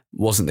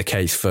 wasn't the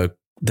case for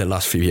the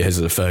last few years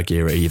of the Ferg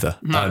era either.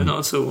 No,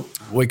 not at all.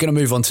 We're going to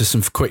move on to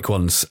some quick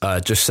ones.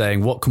 Just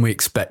saying, what can we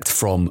expect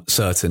from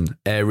certain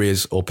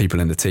areas or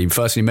people in the team?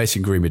 Firstly,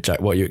 Mason Greenwood, Jack,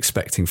 what are you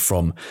expecting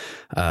from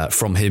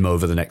him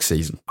over the next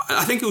season?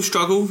 I think he'll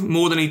struggle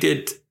more than he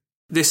did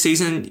this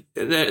season.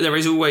 There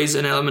is always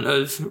an element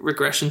of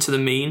regression to the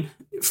mean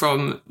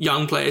from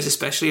young players,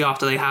 especially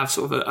after they have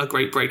sort of a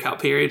great breakout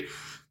period.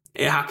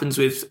 It happens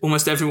with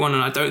almost everyone,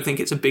 and I don't think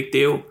it's a big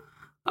deal.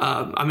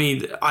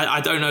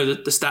 I don't know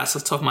the stats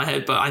off the top of my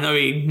head, but I know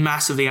he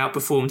massively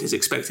outperformed his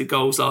expected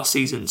goals last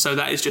season. So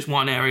that is just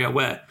one area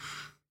where,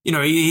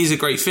 he's a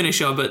great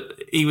finisher, but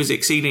he was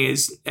exceeding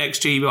his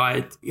XG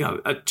by,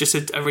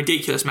 just a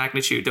ridiculous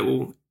magnitude that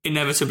will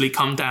inevitably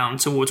come down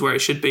towards where it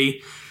should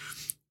be.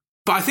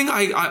 But I think,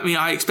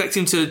 I expect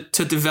him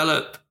to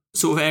develop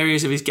sort of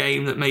areas of his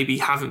game that maybe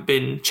haven't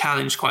been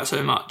challenged quite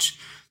so much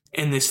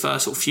in this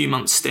first sort of few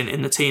months stint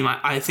in the team.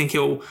 I think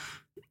he'll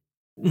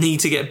need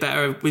to get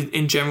better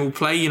in general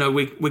play.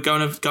 We're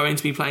going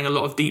to be playing a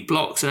lot of deep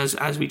blocks, and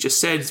as we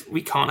just said,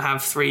 we can't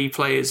have three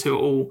players who are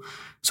all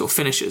sort of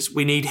finishers.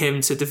 We need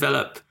him to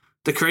develop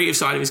the creative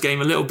side of his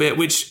game a little bit,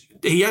 which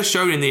he has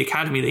shown in the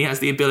academy that he has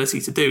the ability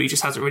to do. He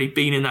just hasn't really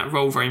been in that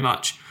role very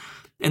much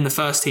in the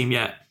first team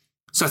yet.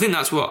 So I think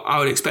that's what I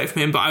would expect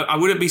from him. But I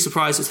wouldn't be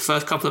surprised if the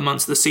first couple of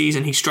months of the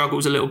season he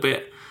struggles a little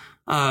bit,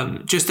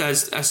 just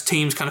as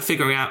teams kind of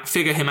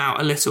figure him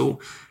out a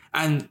little.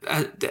 And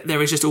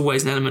there is just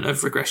always an element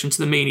of regression to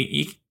the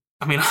mean.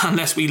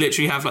 Unless we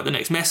literally have like the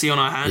next Messi on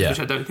our hands, which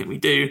I don't think we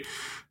do,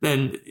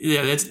 then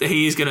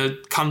he is going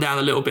to come down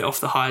a little bit off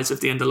the highs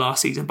of the end of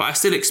last season. But I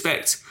still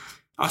expect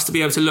us to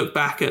be able to look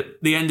back at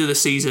the end of the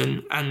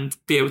season and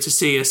be able to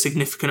see a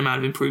significant amount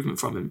of improvement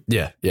from him.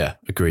 Yeah,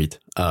 agreed.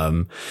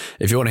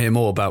 If you want to hear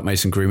more about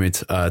Mason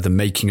Greenwood, the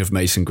making of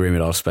Mason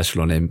Greenwood, our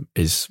special on him,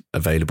 is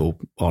available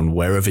on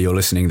wherever you're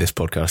listening this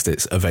podcast.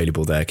 It's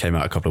available there. Came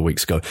out a couple of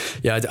weeks ago.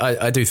 Yeah,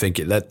 I do think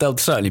there'll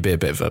certainly be a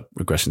bit of a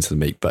regression to the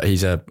mean, but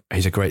he's a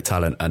great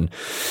talent, and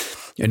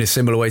in a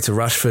similar way to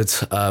Rashford,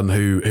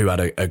 who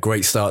had a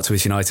great start to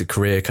his United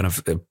career, kind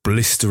of a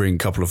blistering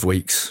couple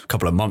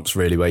of months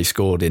really, where he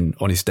scored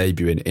on his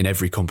debut in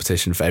every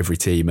competition for every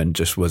team, and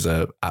just was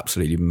a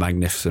absolutely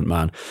magnificent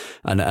man,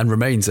 and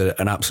remains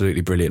an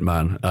absolutely brilliant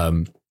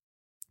man.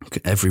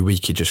 Every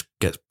week he just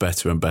gets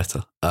better and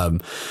better.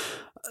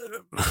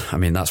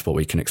 That's what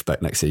we can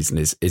expect next season.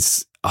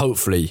 Is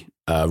hopefully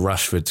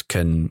Rashford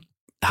can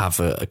have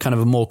a kind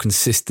of a more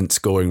consistent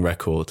scoring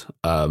record,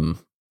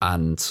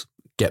 and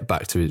get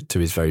back to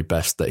his very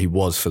best that he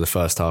was for the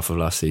first half of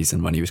last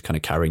season when he was kind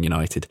of carrying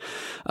United.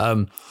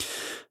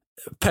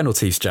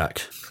 Penalties,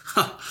 Jack.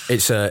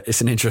 It's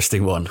an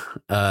interesting one.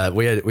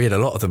 We had a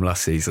lot of them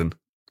last season.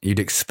 You'd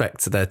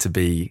expect there to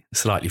be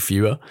slightly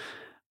fewer.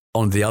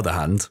 On the other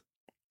hand,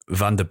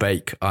 Van der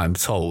Beek, I'm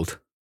told,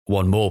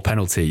 won more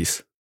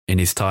penalties in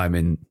his time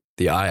in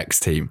the Ajax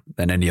team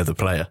than any other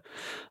player.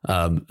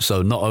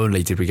 So not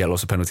only did we get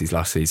lots of penalties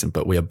last season,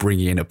 but we are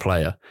bringing in a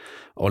player.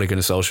 Ole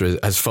Gunnar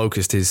Solskjaer has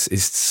focused his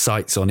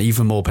sights on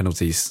even more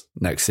penalties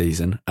next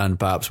season, and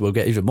perhaps we'll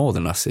get even more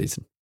than last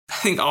season. I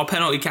think our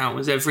penalty count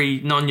was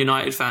every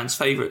non-United fan's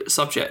favourite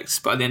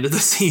subject by the end of the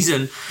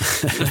season.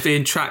 It's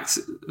being tracked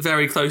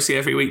very closely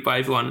every week by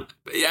everyone.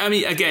 I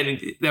mean,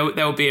 again, there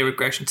will be a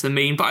regression to the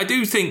mean, but I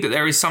do think that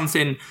there is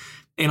something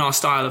in our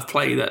style of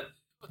play that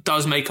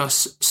does make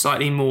us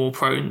slightly more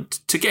prone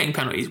to getting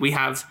penalties. We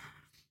have,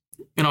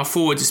 in our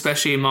forwards,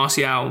 especially in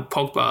Martial,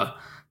 Pogba,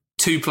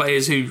 two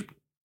players who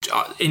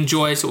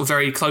enjoy sort of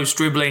very close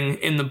dribbling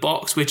in the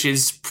box, which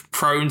is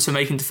prone to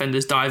making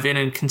defenders dive in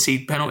and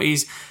concede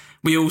penalties.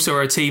 We also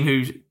are a team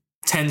who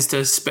tends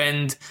to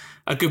spend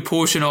a good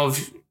portion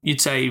of, you'd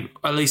say,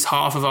 at least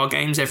half of our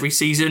games every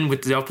season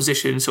with the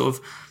opposition sort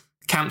of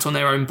camped on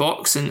their own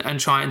box and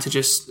trying to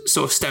just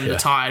sort of stem the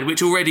tide,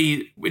 which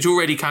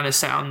already kind of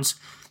sounds,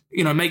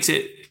 makes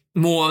it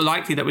more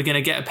likely that we're going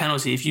to get a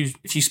penalty. If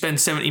you spend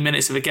 70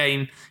 minutes of a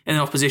game in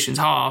the opposition's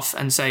half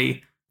and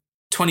say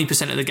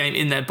 20% of the game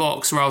in their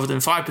box rather than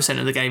 5%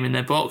 of the game in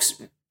their box,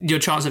 your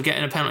chance of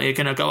getting a penalty are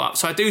going to go up.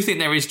 So I do think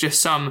there is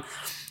just some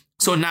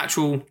sort of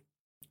natural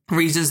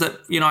reasons that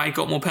United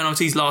got more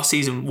penalties. Last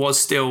season was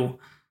still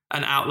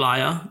an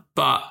outlier,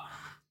 but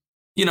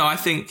I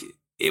think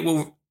it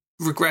will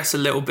regress a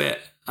little bit.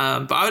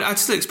 But I'd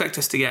still expect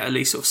us to get at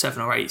least sort of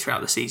 7 or 8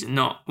 throughout the season.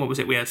 Not, what was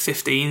it? We had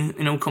 15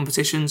 in all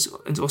competitions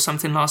or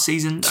something last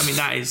season. I mean,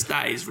 that is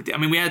ridiculous. I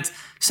mean, we had,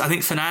 I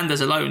think Fernandes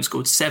alone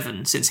scored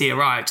 7 since he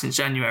arrived since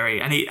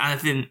January, and I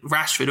think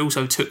Rashford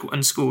also took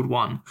and scored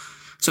 1.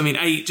 So I mean,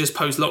 8 just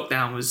post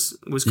lockdown was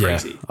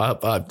crazy. Yeah,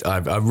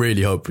 I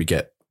really hope we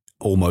get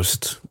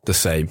almost the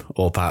same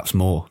or perhaps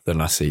more than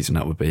last season.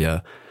 That would be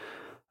a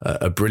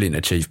brilliant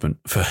achievement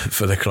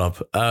for the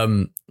club.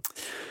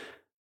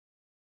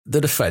 The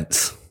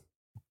defence,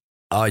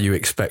 are you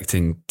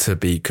expecting to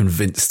be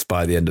convinced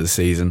by the end of the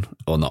season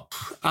or not?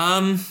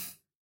 I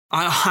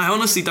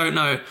honestly don't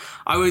know.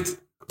 I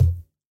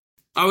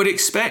would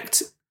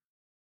expect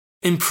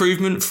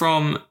improvement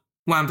from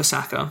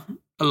Wan-Bissaka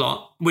a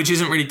lot, which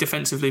isn't really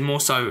defensively,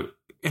 more so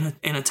in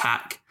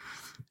attack.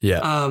 Yeah.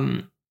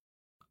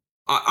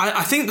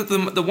 I think that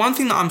the one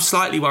thing that I'm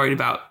slightly worried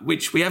about,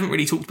 which we haven't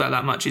really talked about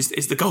that much,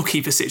 is the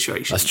goalkeeper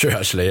situation. That's true,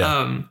 actually,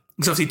 yeah.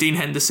 Because obviously Dean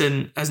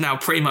Henderson has now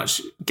pretty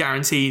much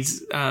guaranteed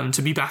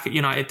to be back at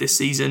United this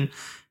season.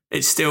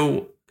 It's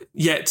still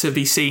yet to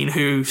be seen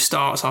who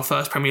starts our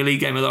first Premier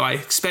League game, although I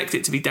expect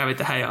it to be David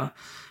De Gea.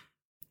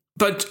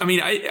 But, I mean,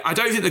 I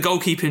don't think the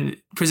goalkeeping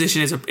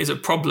position is a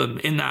problem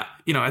in that,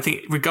 I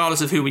think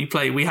regardless of who we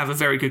play, we have a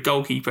very good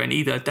goalkeeper in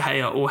either De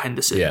Gea or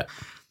Henderson. Yeah.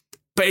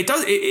 But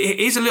it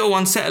is a little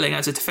unsettling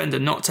as a defender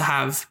not to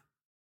have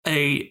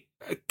a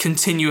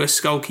continuous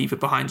goalkeeper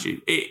behind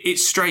you.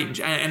 It's strange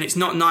and it's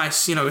not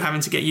nice, having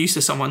to get used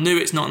to someone new.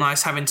 It's not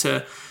nice having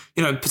to,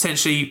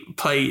 potentially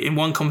play in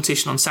one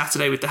competition on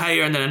Saturday with De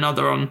Gea and then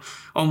another on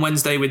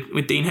Wednesday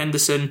with Dean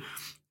Henderson.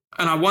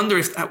 And I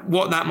wonder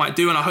what that might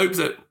do. And I hope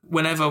that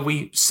whenever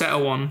we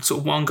settle on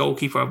sort of one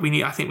goalkeeper,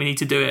 I think we need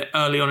to do it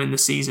early on in the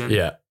season.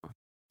 Yeah.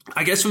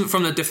 I guess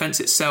from the defence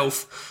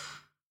itself,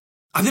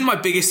 I think my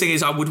biggest thing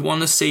is I would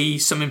want to see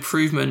some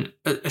improvement,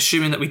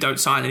 assuming that we don't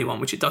sign anyone,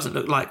 which it doesn't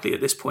look likely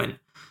at this point.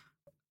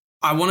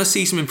 I want to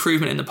see some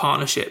improvement in the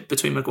partnership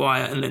between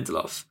Maguire and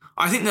Lindelof.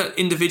 I think that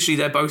individually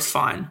they're both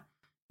fine.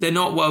 They're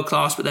not world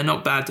class, but they're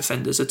not bad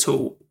defenders at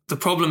all. The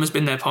problem has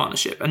been their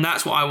partnership, and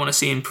that's what I want to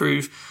see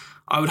improve.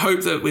 I would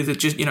hope that with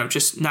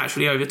just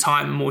naturally over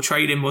time, more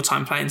trading, more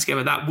time playing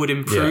together, that would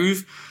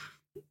improve.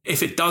 Yeah.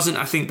 If it doesn't,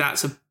 I think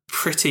that's a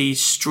pretty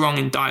strong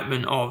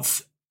indictment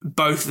of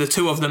both the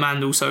two of them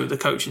and also the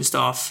coaching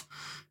staff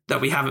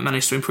that we haven't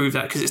managed to improve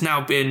that, because it's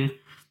now been,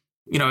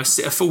 a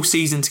full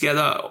season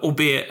together,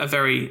 albeit a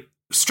very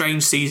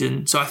strange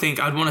season. So I think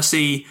I'd want to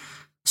see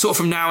sort of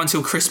from now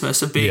until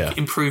Christmas a big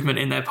improvement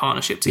in their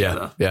partnership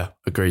together. Yeah,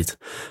 agreed.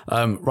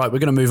 Right, we're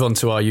going to move on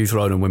to our Youth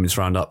Road and Women's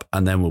Roundup,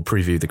 and then we'll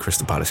preview the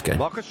Crystal Palace game.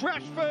 Marcus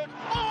Rashford,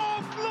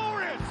 oh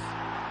glorious!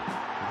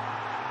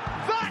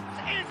 That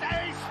is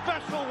a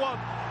special one.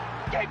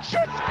 Giggs,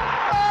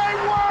 my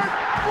word!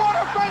 What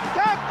a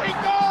fantastic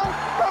goal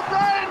from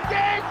Ryan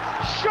Giggs!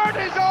 Shirt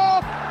is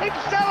off, he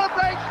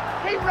celebrates,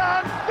 he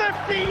ran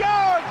 50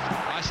 yards!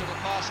 Nice little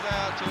pass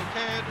there to a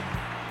kid.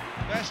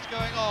 Best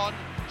going on,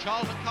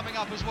 Charlton coming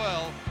up as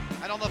well.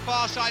 And on the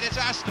far side it's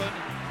Aston.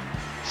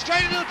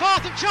 Straight into the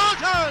path of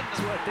Charlton!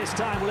 This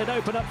time will it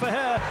open up for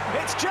her?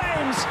 It's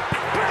James!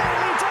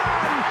 Brilliantly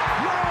done!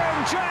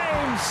 Lauren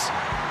James!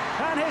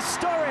 An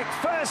historic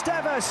first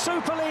ever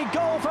Super League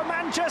goal for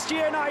Manchester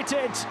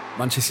United.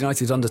 Manchester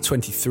United's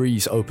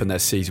under-23s opened their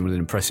season with an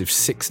impressive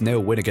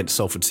 6-0 win against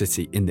Salford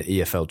City in the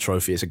EFL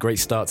Trophy. It's a great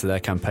start to their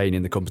campaign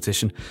in the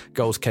competition.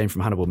 Goals came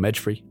from Hannibal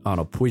Mejbri,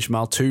 Arnold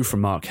Puigmal, 2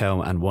 from Mark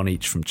Helm and 1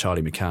 each from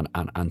Charlie McCann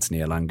and Anthony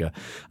Elanga.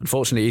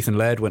 Unfortunately, Ethan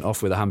Laird went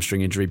off with a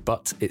hamstring injury,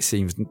 but it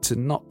seems to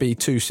not be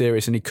too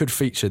serious and he could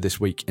feature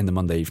this week in the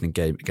Monday evening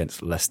game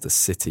against Leicester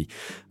City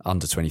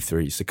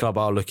under-23s. The club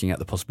are looking at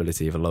the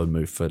possibility of a loan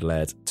move for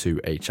Laird to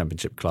a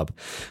Championship club.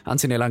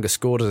 Anthony Elanga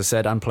scored, as I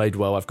said, and played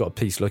well. I've got a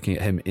piece looking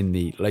at him in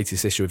the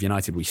latest issue of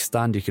United We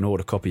Stand. You can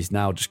order copies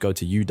now. Just go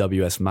to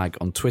UWS Mag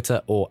on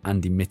Twitter or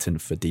Andy Mitten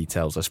for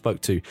details. I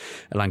spoke to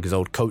Elanga's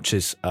old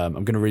coaches. I'm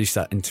going to release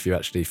that interview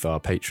actually for our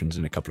patrons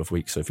in a couple of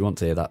weeks. So if you want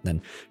to hear that,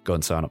 then go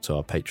and sign up to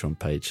our Patreon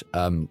page.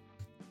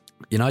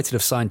 United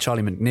have signed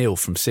Charlie McNeil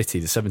from City.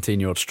 The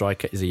 17-year-old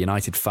striker is a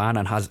United fan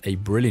and has a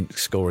brilliant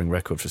scoring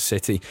record for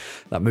City.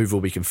 That move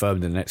will be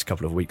confirmed in the next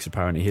couple of weeks,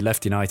 apparently. He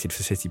left United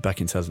for City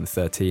back in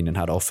 2013 and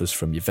had offers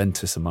from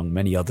Juventus, among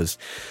many others,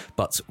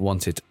 but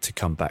wanted to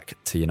come back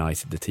to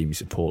United, the team he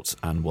supports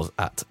and was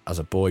at as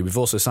a boy. We've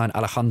also signed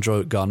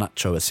Alejandro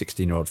Garnacho, a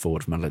 16-year-old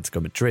forward from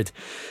Atletico Madrid.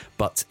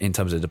 But in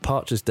terms of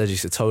departures, Deji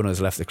Sotona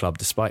has left the club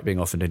despite being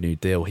offered a new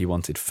deal. He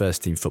wanted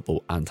first-team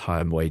football and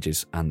higher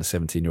wages, and the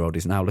 17-year-old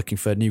is now looking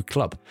for a new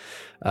club.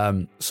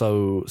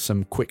 So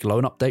some quick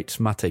loan updates.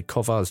 Mate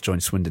Kovar has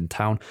joined Swindon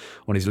Town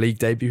on his league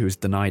debut. He was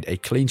denied a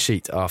clean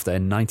sheet after a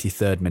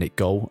 93rd minute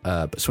goal,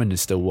 but Swindon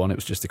still won. It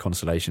was just a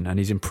consolation, and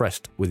he's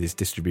impressed with his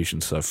distribution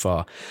so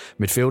far.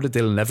 Midfielder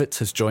Dylan Levitt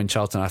has joined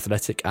Charlton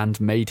Athletic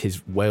and made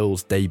his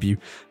Wales debut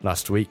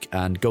last week,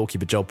 and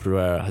goalkeeper Joel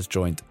Pereira has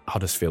joined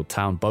Huddersfield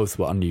Town. Both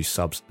were unused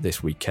subs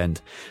this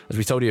weekend. As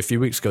we told you a few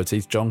weeks ago,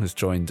 Teeth Jong has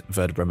joined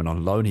Werder Bremen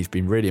on loan. He's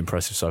been really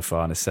impressive so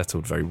far and has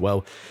settled very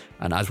well.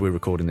 And as we're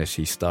recording this,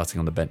 he's starting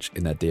on the bench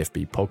in their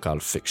DFB Pokal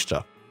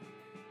fixture.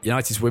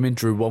 United's women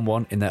drew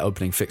 1-1 in their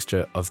opening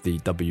fixture of the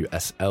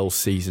WSL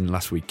season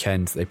last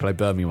weekend. They played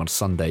Birmingham on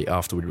Sunday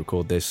after we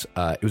record this.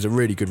 It was a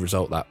really good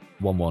result, that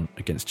 1-1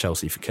 against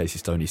Chelsea for Casey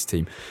Stoney's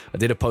team. I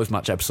did a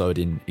post-match episode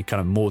in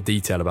kind of more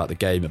detail about the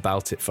game,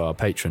 about it for our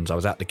patrons. I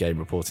was at the game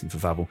reporting for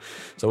Vavel,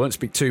 so I won't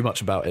speak too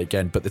much about it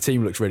again, but the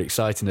team looks really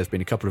exciting. There's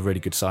been a couple of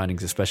really good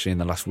signings, especially in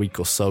the last week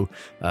or so.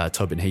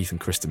 Tobin Heath and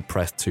Kristen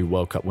Press, 2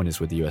 World Cup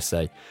winners with the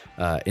USA,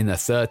 in their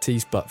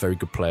 30s, but very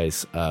good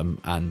players,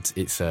 and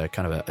it's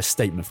kind of a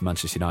statement for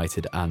Manchester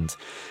United, and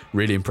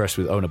really impressed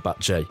with Ona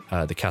Batje,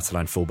 the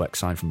Catalan fullback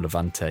signed from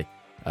Levante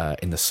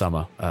in the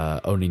summer.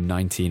 Only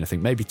 19, I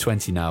think, maybe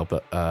 20 now,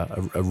 but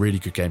a really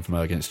good game from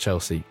her against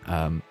Chelsea,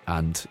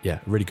 and yeah,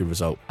 really good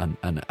result and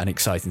an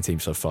exciting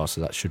team so far,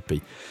 so that should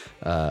be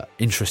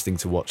interesting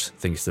to watch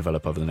things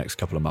develop over the next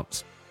couple of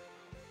months.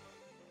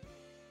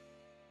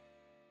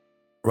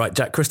 Right,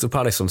 Jack, Crystal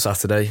Palace on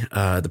Saturday.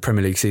 The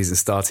Premier League season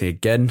starting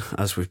again,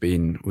 as we've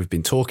been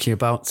talking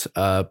about.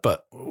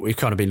 But we've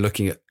kind of been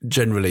looking at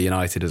generally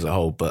United as a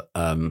whole. But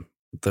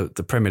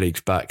the Premier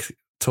League's back.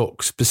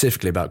 Talk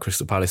specifically about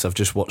Crystal Palace. I've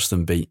just watched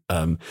them beat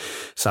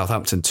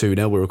Southampton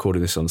 2-0. We're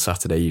recording this on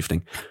Saturday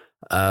evening.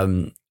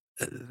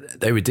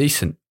 They were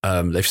decent.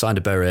 They've signed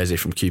a Bereze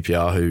from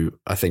QPR, who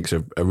I think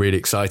is a really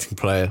exciting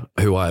player,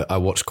 who I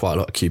watched quite a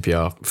lot of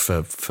QPR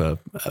for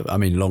I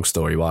mean, long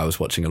story why I was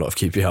watching a lot of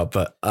QPR,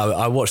 but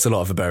I watched a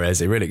lot of a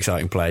Bereze, really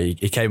exciting player.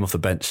 He came off the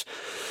bench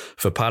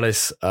for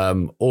Palace,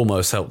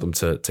 almost helped them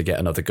to get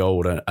another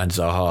goal, and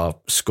Zaha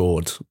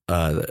scored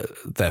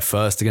their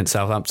first against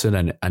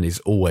Southampton, and is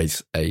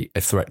always a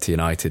threat to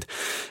United.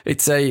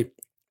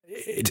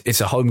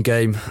 It's a home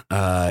game.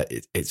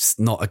 It's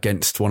not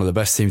against one of the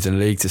best teams in the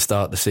league to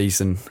start the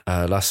season.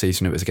 Last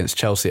season it was against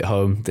Chelsea at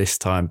home. This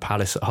time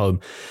Palace at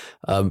home.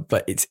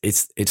 But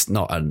it's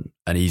not an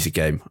easy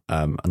game.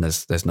 And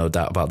there's no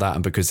doubt about that.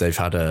 And because they've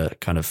had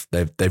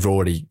they've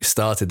already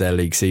started their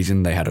league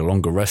season, they had a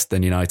longer rest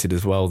than United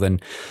as well.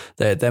 Then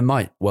there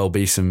might well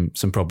be some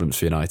problems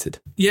for United.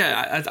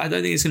 Yeah, I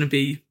don't think it's going to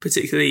be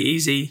particularly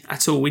easy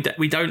at all. We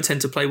don't tend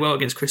to play well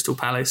against Crystal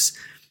Palace.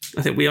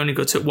 I think we only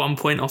took 1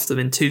 point off them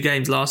in 2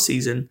 games last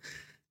season.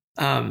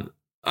 I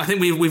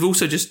think we're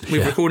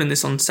recording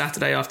this on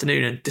Saturday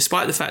afternoon, and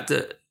despite the fact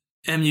that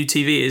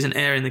MUTV isn't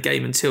airing the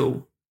game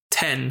until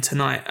 10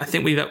 tonight, I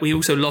think we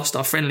also lost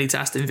our friendly to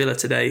Aston Villa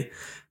today,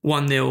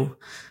 1-0.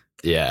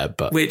 Yeah,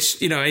 but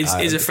which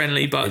is a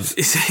friendly, but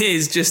it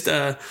is just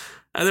a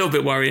little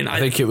bit worrying. I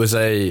think it was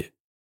a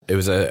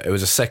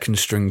second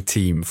string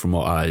team from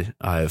what I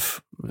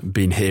have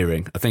been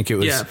hearing. I think it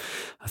was. Yeah.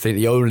 I think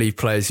the only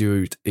players you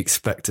would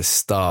expect to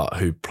start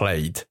who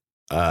played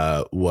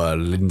were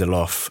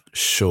Lindelof,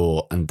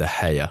 Shaw, and De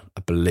Gea, I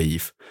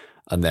believe.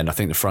 And then I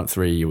think the front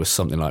three was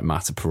something like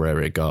Mata,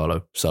 Pereira,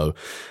 Gallo. So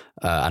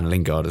and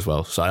Lingard as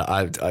well. So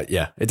I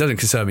it doesn't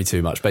concern me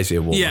too much. Basically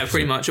a warm-up. Yeah,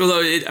 pretty much.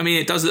 Although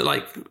it does look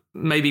like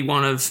maybe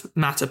one of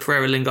Mata,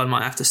 Pereira, Lingard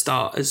might have to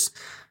start as.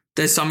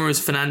 There's Summers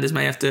Fernandez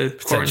may have to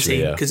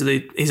quarantine because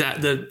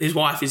his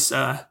wife is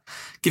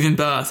giving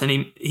birth,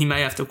 and he may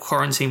have to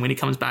quarantine when he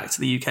comes back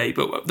to the UK.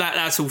 But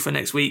that's all for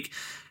next week.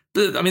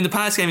 I mean, the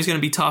Palace game is going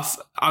to be tough.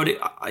 I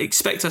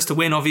expect us to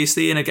win,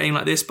 obviously, in a game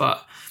like this,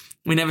 but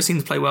we never seem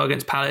to play well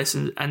against Palace,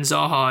 and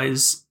Zaha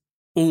is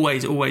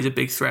always a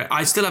big threat.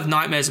 I still have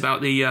nightmares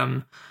about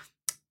the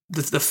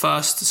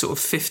first sort of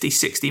 50,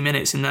 60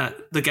 minutes in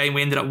the game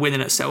we ended up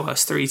winning at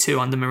Selhurst 3-2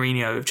 under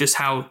Mourinho, of just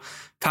how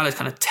Palace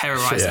kind of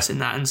terrorised us in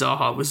that, and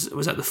Zaha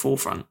was at the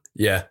forefront.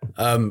 Yeah.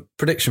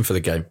 Prediction for the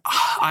game?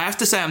 I have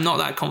to say I'm not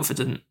that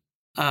confident.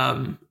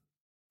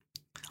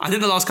 I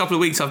think the last couple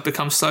of weeks I've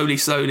become slowly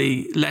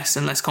less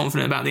and less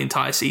confident about the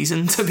entire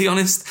season, to be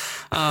honest.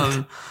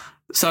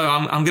 So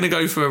I'm going to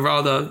go for a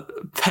rather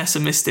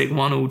pessimistic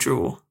 1-1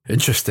 draw.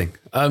 Interesting.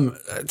 I'm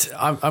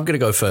going to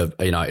go for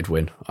a United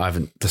win. I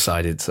haven't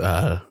decided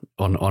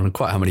on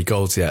quite how many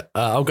goals yet.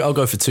 I'll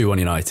go for 2-1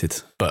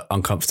 United, but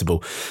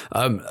uncomfortable.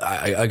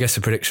 I guess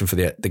the prediction for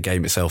the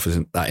game itself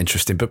isn't that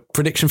interesting, but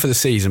prediction for the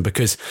season,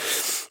 because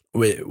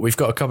we've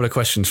got a couple of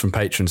questions from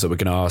patrons that we're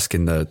going to ask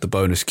in the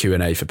bonus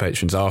Q&A for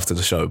patrons after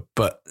the show.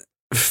 But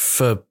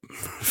for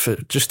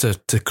just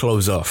to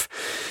close off,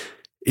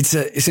 it's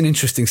an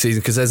interesting season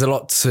because there's a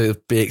lot to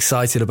be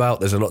excited about.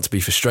 There's a lot to be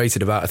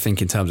frustrated about, I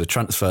think, in terms of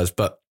transfers.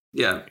 But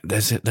yeah,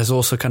 there's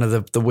also kind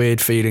of the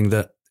weird feeling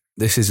that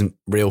this isn't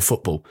real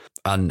football.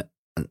 And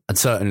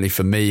certainly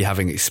for me,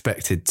 having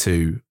expected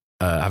to,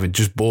 having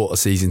just bought a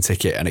season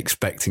ticket and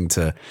expecting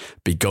to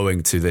be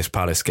going to this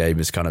Palace game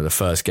as kind of the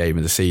first game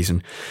of the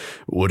season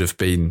would have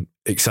been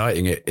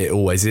exciting. It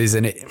always is.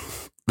 And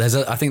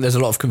I think there's a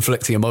lot of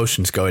conflicting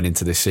emotions going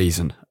into this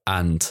season.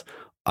 And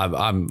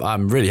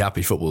I'm really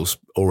happy football's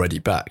already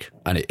back,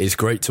 and it's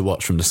great to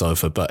watch from the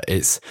sofa. But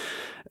it's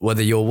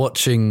whether you're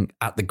watching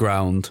at the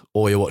ground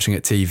or you're watching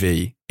at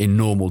TV in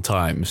normal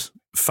times,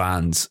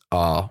 fans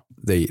are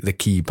the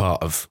key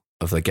part of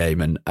the game,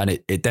 and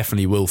it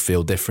definitely will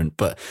feel different.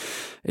 But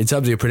in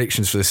terms of your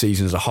predictions for the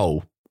season as a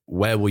whole,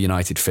 where will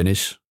United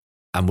finish,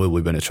 and will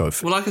we win a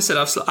trophy? Well, like I said,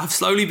 I've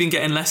slowly been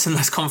getting less and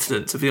less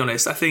confident, to be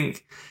honest. I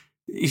think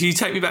if you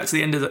take me back to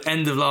the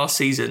end of last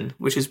season,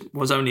 which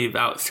was only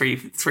about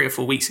three or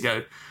 4 weeks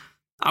ago,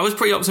 I was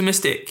pretty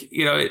optimistic.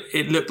 You know,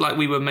 it looked like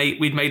we'd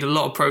made a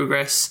lot of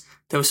progress.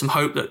 There was some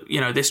hope that, you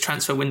know, this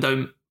transfer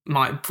window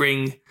might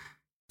bring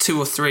 2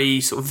 or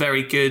 3 sort of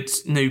very good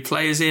new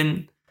players in.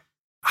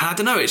 And I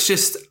don't know. It's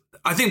just,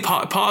 I think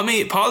part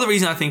of the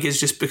reason I think is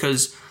just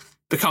because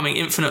becoming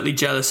infinitely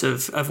jealous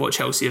of what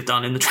Chelsea have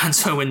done in the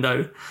transfer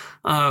window.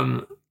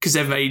 Because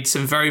they've made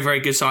some very, very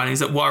good signings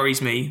that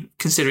worries me,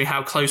 considering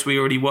how close we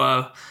already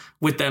were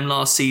with them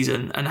last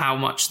season and how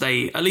much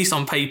they, at least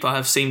on paper,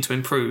 have seemed to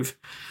improve.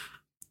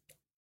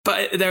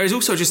 But there is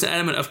also just an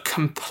element of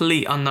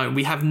complete unknown.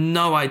 We have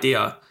no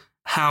idea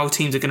how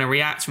teams are going to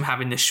react from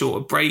having this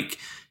shorter break.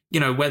 You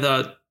know,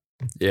 whether...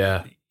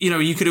 Yeah. You know,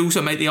 you could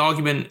also make the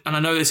argument, and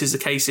I know this is the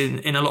case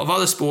in a lot of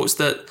other sports,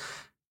 that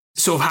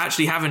sort of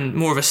actually having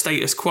more of a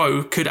status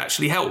quo could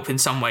actually help in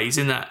some ways,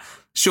 in that,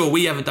 sure,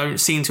 we don't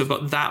seem to have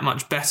got that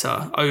much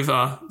better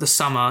over the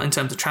summer in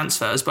terms of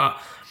transfers,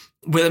 but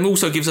it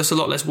also gives us a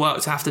lot less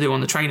work to have to do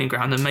on the training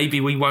ground, and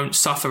maybe we won't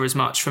suffer as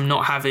much from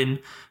not having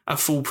a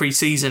full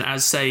pre-season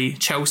as, say,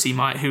 Chelsea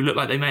might, who look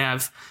like they may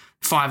have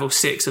 5 or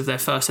 6 of their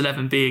first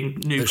 11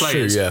 being new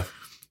players. True, yeah.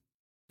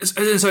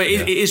 And so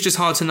it is just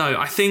hard to know.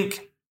 I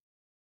think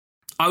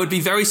I would be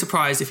very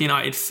surprised if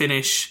United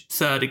finish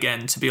third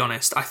again, to be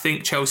honest. I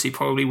think Chelsea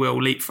probably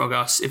will leapfrog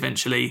us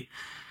eventually.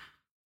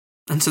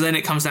 And so then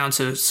it comes down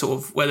to sort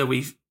of whether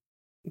we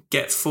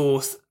get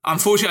fourth.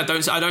 Unfortunately,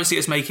 I don't see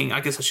us making, I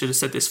guess I should have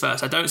said this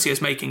first, I don't see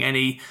us making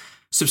any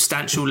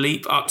substantial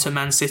leap up to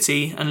Man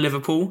City and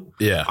Liverpool.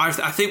 Yeah. I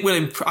think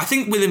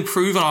we'll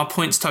improve on our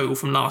points total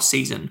from last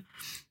season.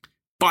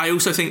 But I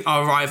also think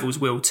our rivals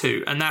will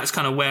too. And that's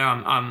kind of where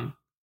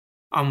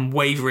I'm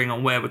wavering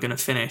on where we're going to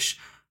finish.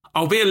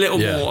 I'll be a little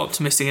more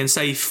optimistic and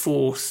say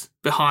fourth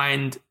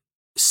behind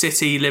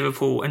City,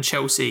 Liverpool and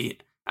Chelsea,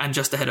 and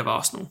just ahead of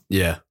Arsenal.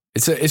 Yeah.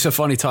 It's a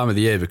funny time of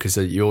the year because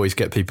you always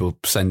get people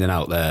sending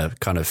out their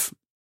kind of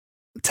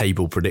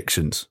table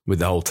predictions with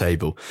the whole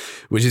table,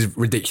 which is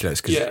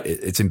ridiculous because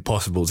it's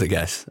impossible to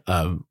guess.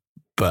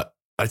 But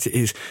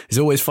it's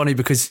always funny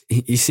because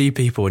you see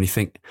people and you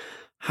think,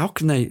 how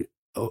can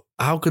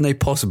they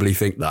possibly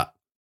think that?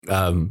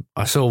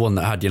 I saw one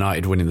that had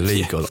United winning the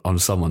league on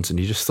someone's, and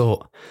you just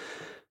thought,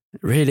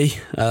 really?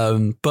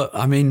 But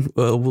I mean,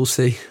 well, we'll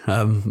see.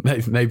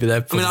 Maybe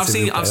they're. I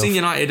mean, I've seen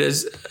United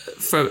as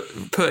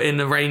put in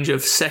the range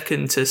of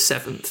 2nd to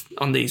 7th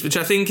on these, which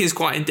I think is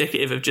quite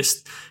indicative of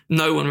just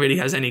no one really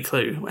has any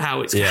clue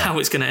how it's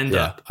going to end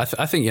up.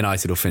 I think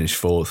United will finish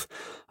 4th,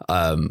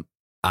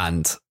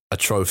 and a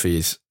trophy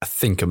is, I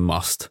think, a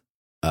must.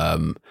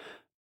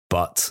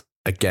 But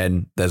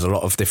again, there's a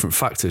lot of different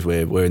factors.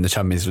 We're in the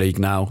Champions League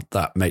now.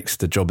 That makes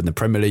the job in the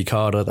Premier League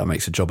harder. That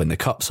makes the job in the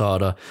Cups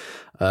harder.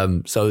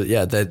 So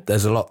yeah,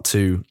 there's a lot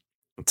to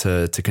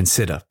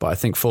consider. But I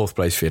think 4th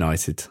place for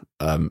United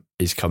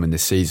is coming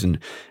this season.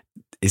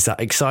 Is that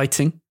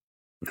exciting?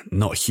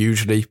 Not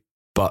hugely,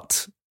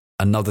 but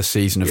another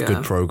season of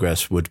good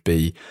progress would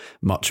be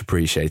much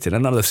appreciated.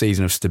 Another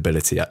season of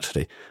stability,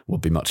 actually,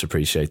 would be much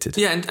appreciated.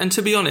 Yeah, and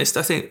to be honest,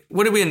 I think,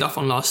 what did we end up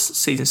on last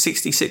season?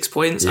 66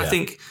 points. Yeah. I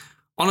think,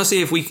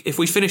 honestly, if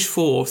we finish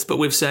fourth, but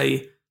with,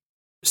 say,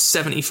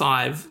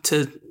 75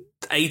 to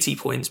 80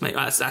 points, mate,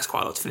 that's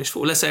quite a lot to finish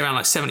for. Let's say around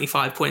like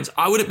 75 points.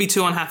 I wouldn't be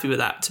too unhappy with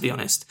that, to be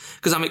honest,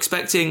 because I'm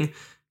expecting,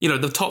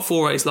 the top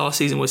 4 race last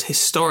season was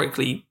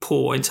historically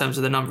poor in terms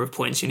of the number of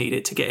points you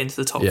needed to get into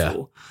the top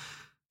 4.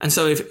 And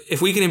so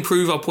if we can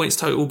improve our points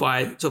total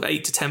by sort of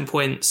 8 to 10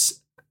 points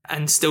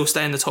and still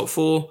stay in the top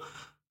 4,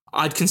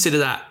 I'd consider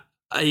that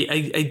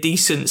a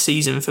decent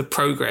season for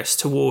progress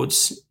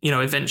towards,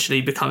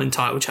 eventually becoming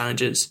title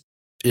challengers.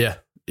 Yeah,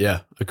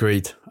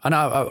 agreed. And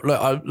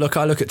I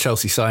look at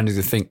Chelsea signings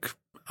and think,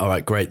 all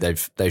right, great.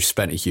 They've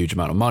spent a huge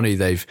amount of money.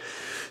 They've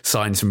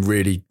signed some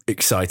really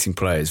exciting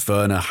players.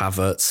 Werner,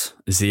 Havertz,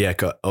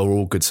 Ziyech are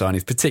all good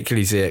signings,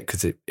 particularly Ziyech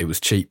because it was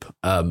cheap.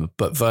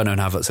 But Werner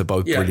and Havertz are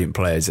both brilliant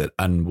players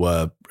and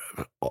were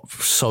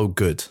so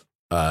good,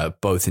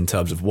 both in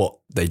terms of what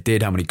they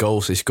did, how many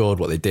goals they scored,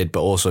 what they did,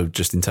 but also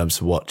just in terms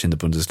of watching the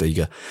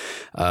Bundesliga.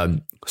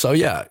 So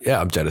yeah,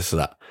 I'm jealous of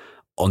that.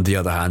 On the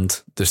other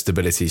hand, the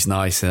stability is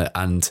nice,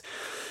 and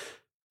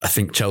I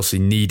think Chelsea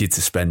needed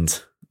to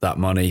spend that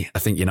money. I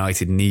think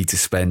United need to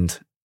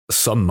spend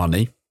some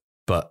money,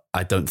 but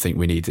I don't think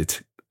we needed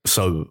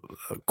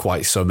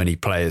quite so many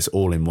players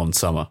all in one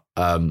summer.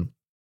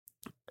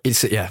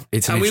 It's an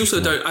and we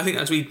also don't. I think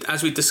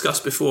as we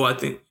discussed before, I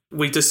think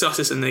we discussed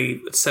this in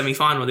the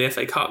semi-final of the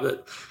FA Cup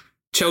that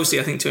Chelsea,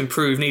 I think, to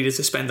improve, needed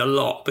to spend a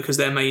lot because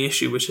their main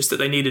issue was just that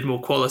they needed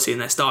more quality in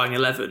their starting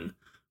 11.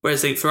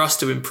 Whereas I think for us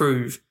to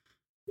improve,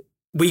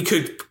 we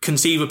could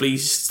conceivably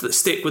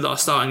stick with our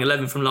starting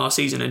 11 from last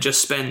season and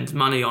just spend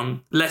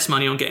less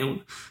money on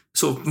getting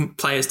sort of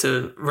players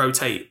to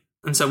rotate.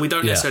 And so we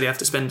don't necessarily have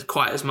to spend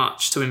quite as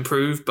much to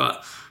improve,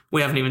 but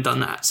we haven't even done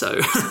that. So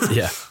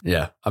yeah.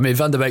 I mean,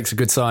 Van der Beek's a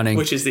good signing.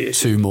 Which is the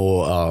issue. Two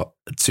more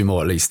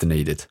at least are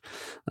needed.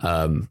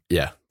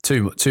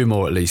 Two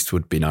more at least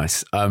would be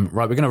nice. Right,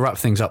 we're going to wrap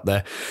things up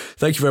there.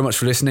 Thank you very much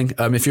for listening.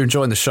 If you're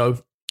enjoying the show,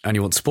 and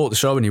you want to support the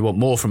show and you want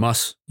more from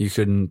us, you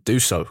can do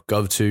so.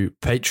 Go to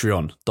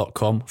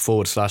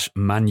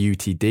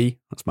patreon.com/ManUTD,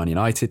 that's Man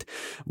United,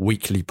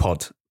 Weekly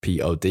Pod,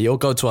 POD, or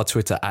go to our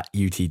Twitter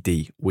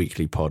 @UTD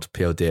Weekly Pod,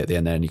 POD at the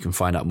end there, and you can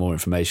find out more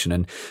information.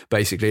 And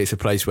basically, it's a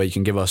place where you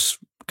can give us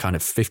kind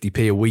of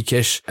 50p a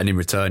weekish, and in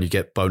return you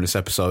get bonus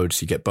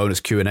episodes, you get bonus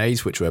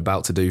Q&As, which we're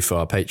about to do for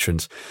our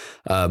patrons,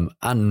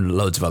 and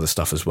loads of other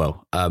stuff as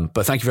well.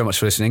 But thank you very much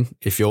for listening.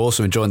 If you're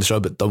also enjoying the show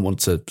but don't want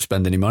to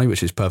spend any money,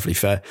 which is perfectly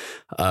fair,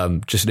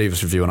 just leave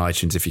us a review on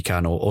iTunes if you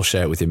can, or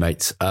share it with your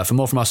mates. For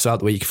more from us throughout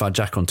the week, you can find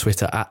Jack on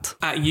Twitter at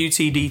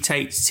UTD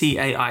Tait,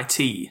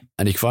 TAIT.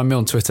 And you can find me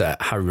on Twitter at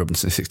Harry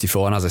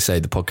Robinson64. And as I say,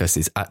 the podcast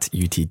is at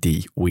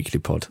UTD Weekly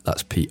Pod.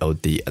 That's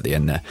POD at the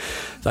end there.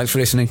 Thanks for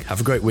listening.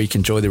 Have a great week.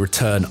 Enjoy the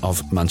return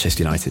of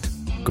Manchester United.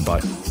 Goodbye.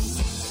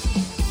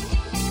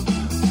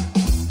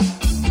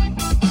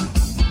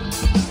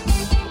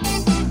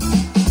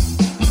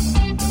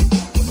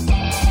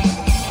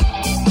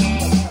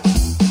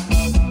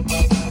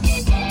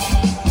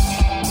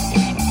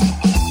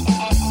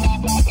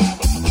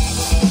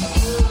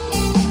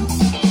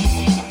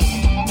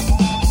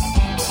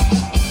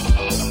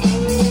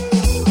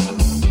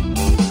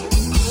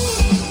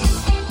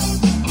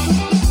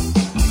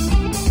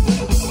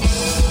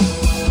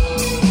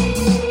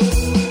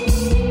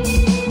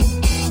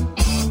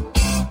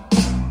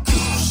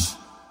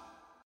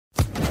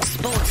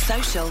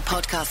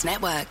 Podcast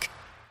Network.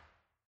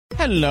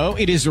 Hello,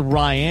 it is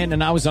Ryan,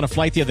 and I was on a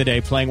flight the other day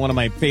playing one of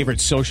my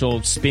favorite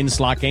social spin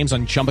slot games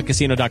on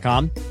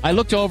ChumbaCasino.com. I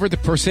looked over at the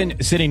person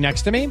sitting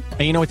next to me, and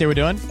you know what they were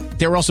doing?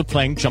 They were also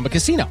playing Chumba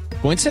Casino.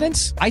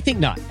 Coincidence? I think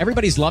not.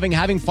 Everybody's loving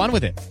having fun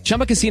with it.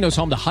 Chumba Casino is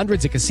home to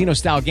hundreds of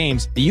casino-style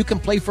games that you can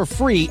play for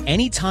free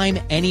anytime,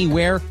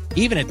 anywhere,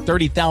 even at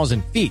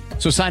 30,000 feet.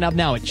 So sign up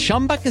now at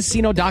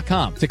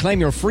ChumbaCasino.com to claim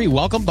your free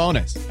welcome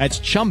bonus. That's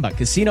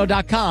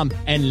ChumbaCasino.com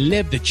and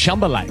live the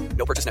Chumba life.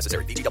 No purchase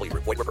necessary. VGW.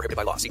 Void where prohibited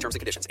by law. See terms and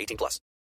conditions. 18+.